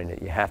ignoring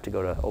it. You have to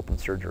go to open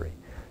surgery.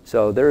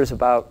 So there is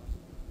about,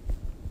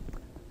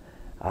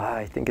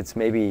 I think it's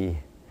maybe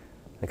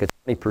like a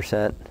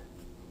 20%,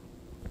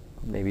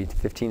 maybe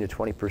 15 to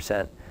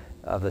 20%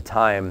 of the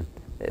time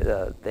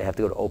they have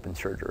to go to open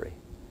surgery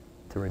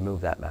to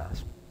remove that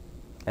mass.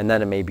 And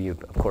then it may be,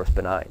 of course,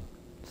 benign.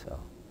 So,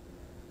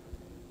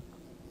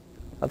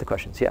 other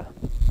questions? Yeah.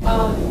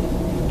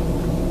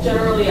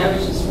 Generally, I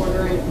was just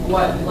wondering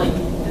what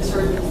the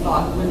surgeons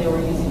thought when they were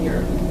using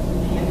your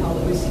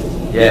handheld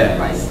OCT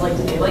device.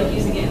 Did they like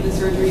using it in the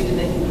surgery? Did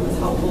they think it was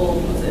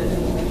helpful? Was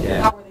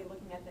it? How were they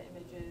looking at the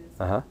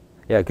images?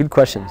 Yeah, good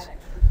questions.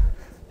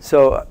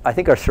 So I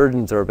think our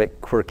surgeons are a bit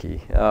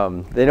quirky.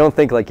 They don't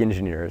think like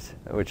engineers,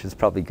 which is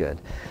probably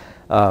good.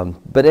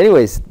 But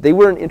anyways, they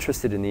weren't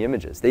interested in the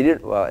images. They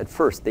didn't. Well, at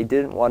first, they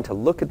didn't want to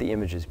look at the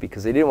images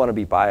because they didn't want to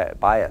be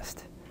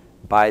biased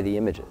by the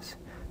images.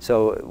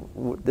 So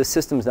this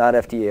system's not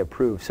FDA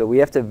approved. So we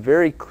have to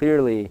very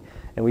clearly,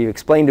 and we've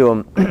explained to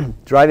them,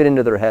 drive it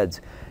into their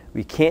heads.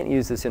 We can't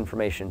use this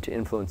information to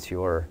influence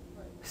your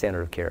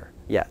standard of care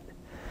yet.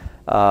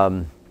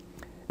 And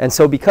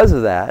so because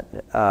of that,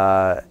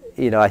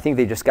 I think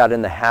they just got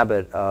in the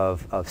habit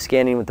of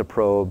scanning with the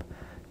probe,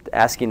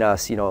 asking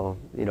us,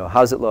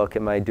 how's it look?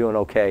 Am I doing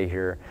okay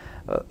here?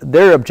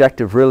 Their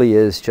objective really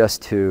is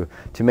just to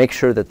make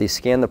sure that they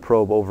scan the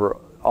probe over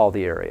all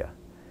the area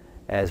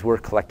as we're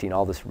collecting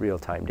all this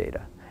real-time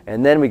data.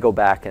 And then we go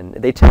back and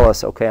they tell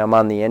us, okay, I'm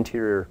on the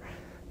anterior,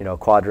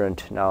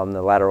 quadrant. Now I'm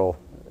the lateral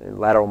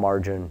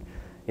margin.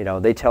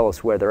 They tell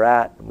us where they're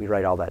at. We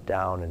write all that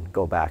down and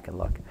go back and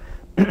look.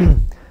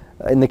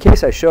 In the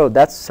case I showed,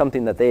 that's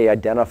something that they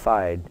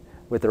identified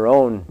with their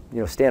own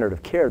standard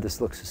of care. This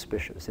looks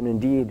suspicious. And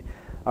indeed,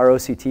 our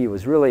OCT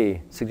was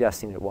really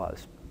suggesting it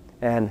was.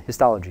 And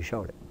histology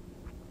showed it.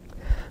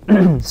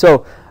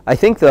 So I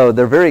think, though,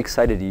 they're very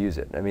excited to use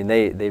it. I mean,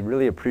 they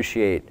really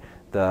appreciate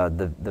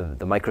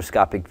the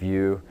microscopic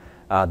view.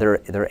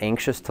 They're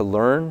anxious to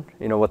learn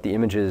what the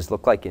images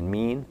look like and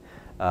mean.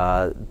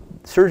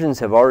 Surgeons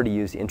have already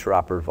used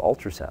intraoperative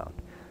ultrasound.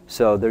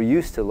 So they're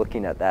used to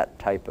looking at that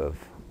type of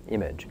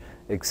image,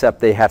 except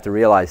they have to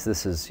realize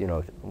this is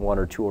 1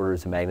 or 2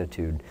 orders of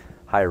magnitude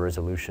higher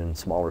resolution,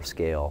 smaller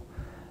scale.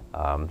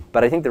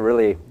 But I think they're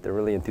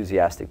really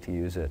enthusiastic to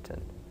use it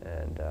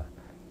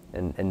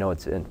and know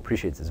and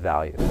appreciates its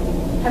value.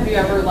 Have you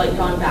ever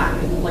gone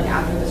back and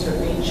after the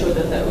surgery and showed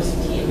them the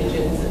OCT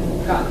images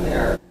and gotten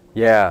there?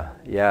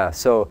 Yeah.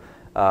 So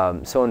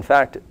in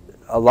fact,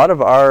 a lot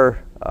of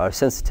our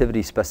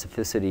sensitivity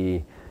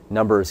specificity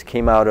numbers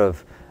came out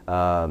of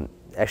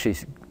actually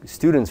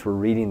students were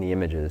reading the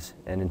images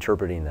and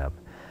interpreting them.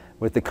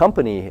 With the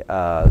company,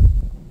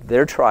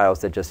 their trials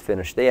that just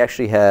finished, they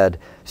actually had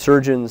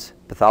surgeons,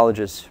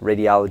 pathologists,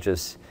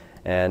 radiologists,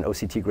 and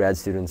OCT grad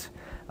students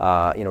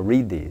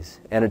read these.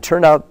 And it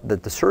turned out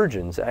that the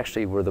surgeons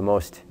actually were the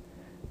most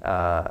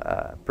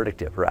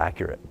predictive or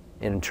accurate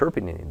in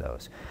interpreting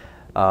those.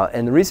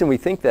 And the reason we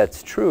think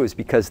that's true is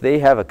because they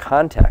have a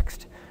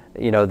context.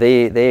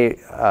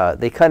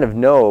 They kind of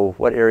know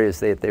what areas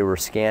they were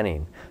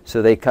scanning.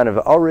 So they kind of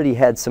already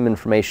had some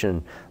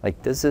information,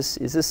 like, is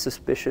this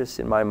suspicious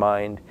in my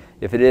mind?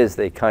 If it is,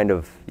 they kind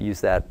of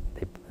use that,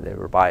 they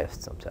were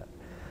biased sometimes.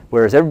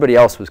 Whereas everybody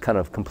else was kind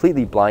of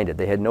completely blinded.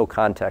 They had no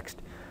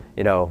context,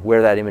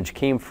 where that image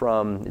came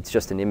from. It's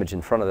just an image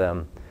in front of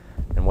them,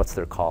 and what's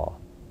their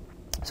call.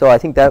 So I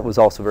think that was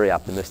also very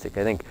optimistic.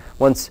 I think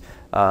once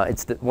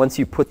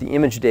you put the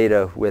image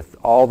data with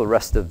all the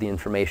rest of the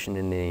information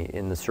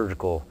in the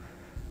surgical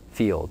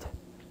field,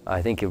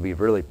 I think it would be a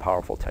really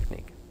powerful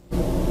technique.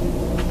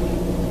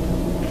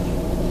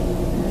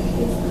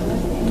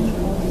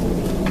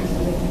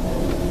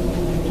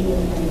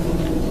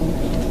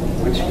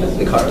 Which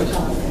the cars?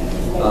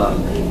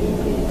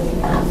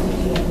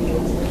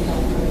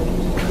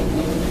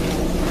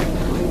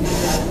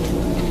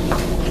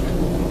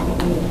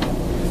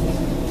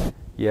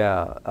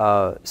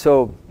 Yeah.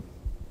 So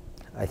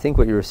I think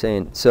what you were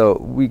saying. So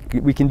we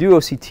can do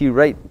OCT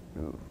right.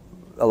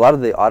 A lot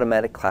of the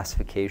automatic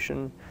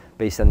classification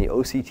based on the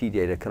OCT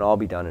data can all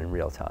be done in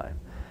real time.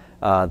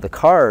 The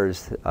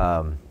cars,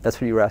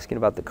 that's what you were asking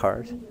about, the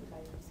cars?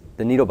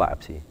 The needle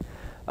biopsy.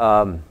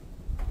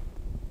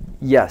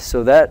 Yes,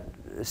 so that,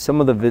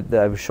 some of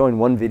the, I was showing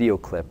one video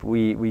clip.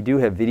 We do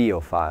have video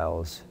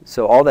files,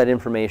 so all that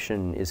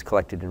information is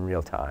collected in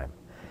real time.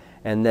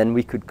 And then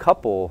we could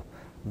couple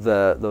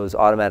those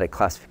automatic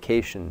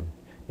classification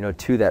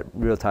to that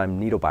real-time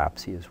needle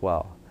biopsy as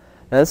well.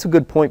 Now that's a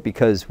good point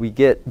because we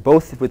get,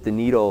 both with the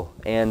needle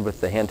and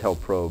with the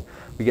handheld probe,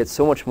 we get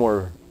so much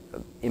more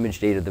image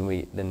data than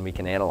we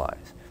can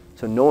analyze.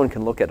 So no one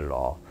can look at it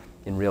all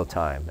in real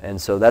time. And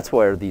so that's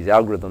where these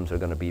algorithms are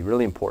going to be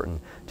really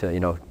important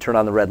to turn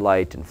on the red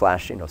light and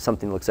flash,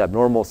 something looks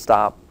abnormal,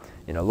 stop,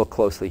 look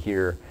closely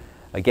here.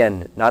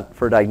 Again, not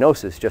for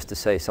diagnosis, just to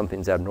say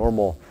something's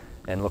abnormal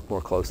and look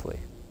more closely.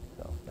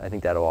 So I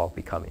think that'll all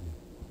be coming.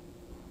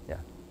 Yeah.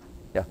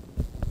 Yeah.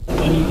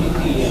 When you did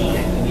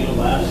the needle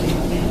biopsy,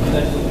 you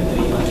guys looked at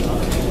the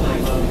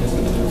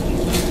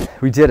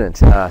We didn't.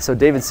 So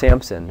David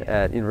Sampson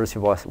at University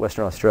of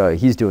Western Australia,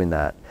 he's doing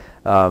that.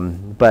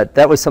 But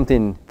that was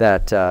something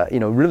that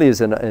really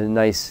is a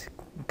nice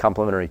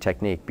complementary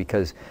technique,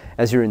 because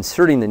as you're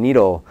inserting the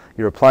needle,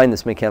 you're applying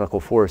this mechanical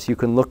force. You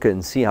can look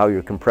and see how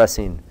you're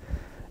compressing.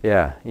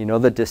 Yeah, you know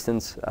the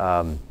distance.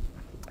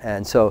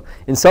 And so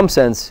in some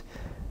sense,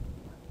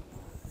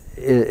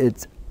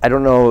 I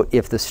don't know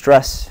if the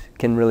stress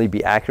can really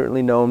be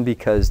accurately known,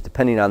 because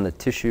depending on the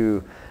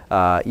tissue,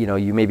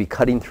 you may be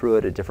cutting through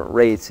it at different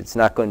rates. It's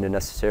not going to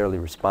necessarily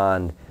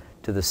respond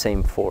to the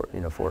same force.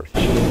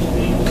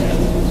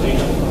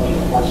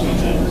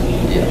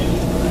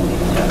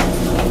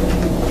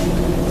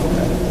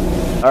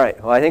 All right.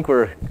 Well, I think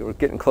we're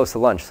getting close to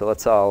lunch, so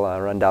let's all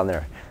run down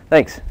there.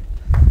 Thanks.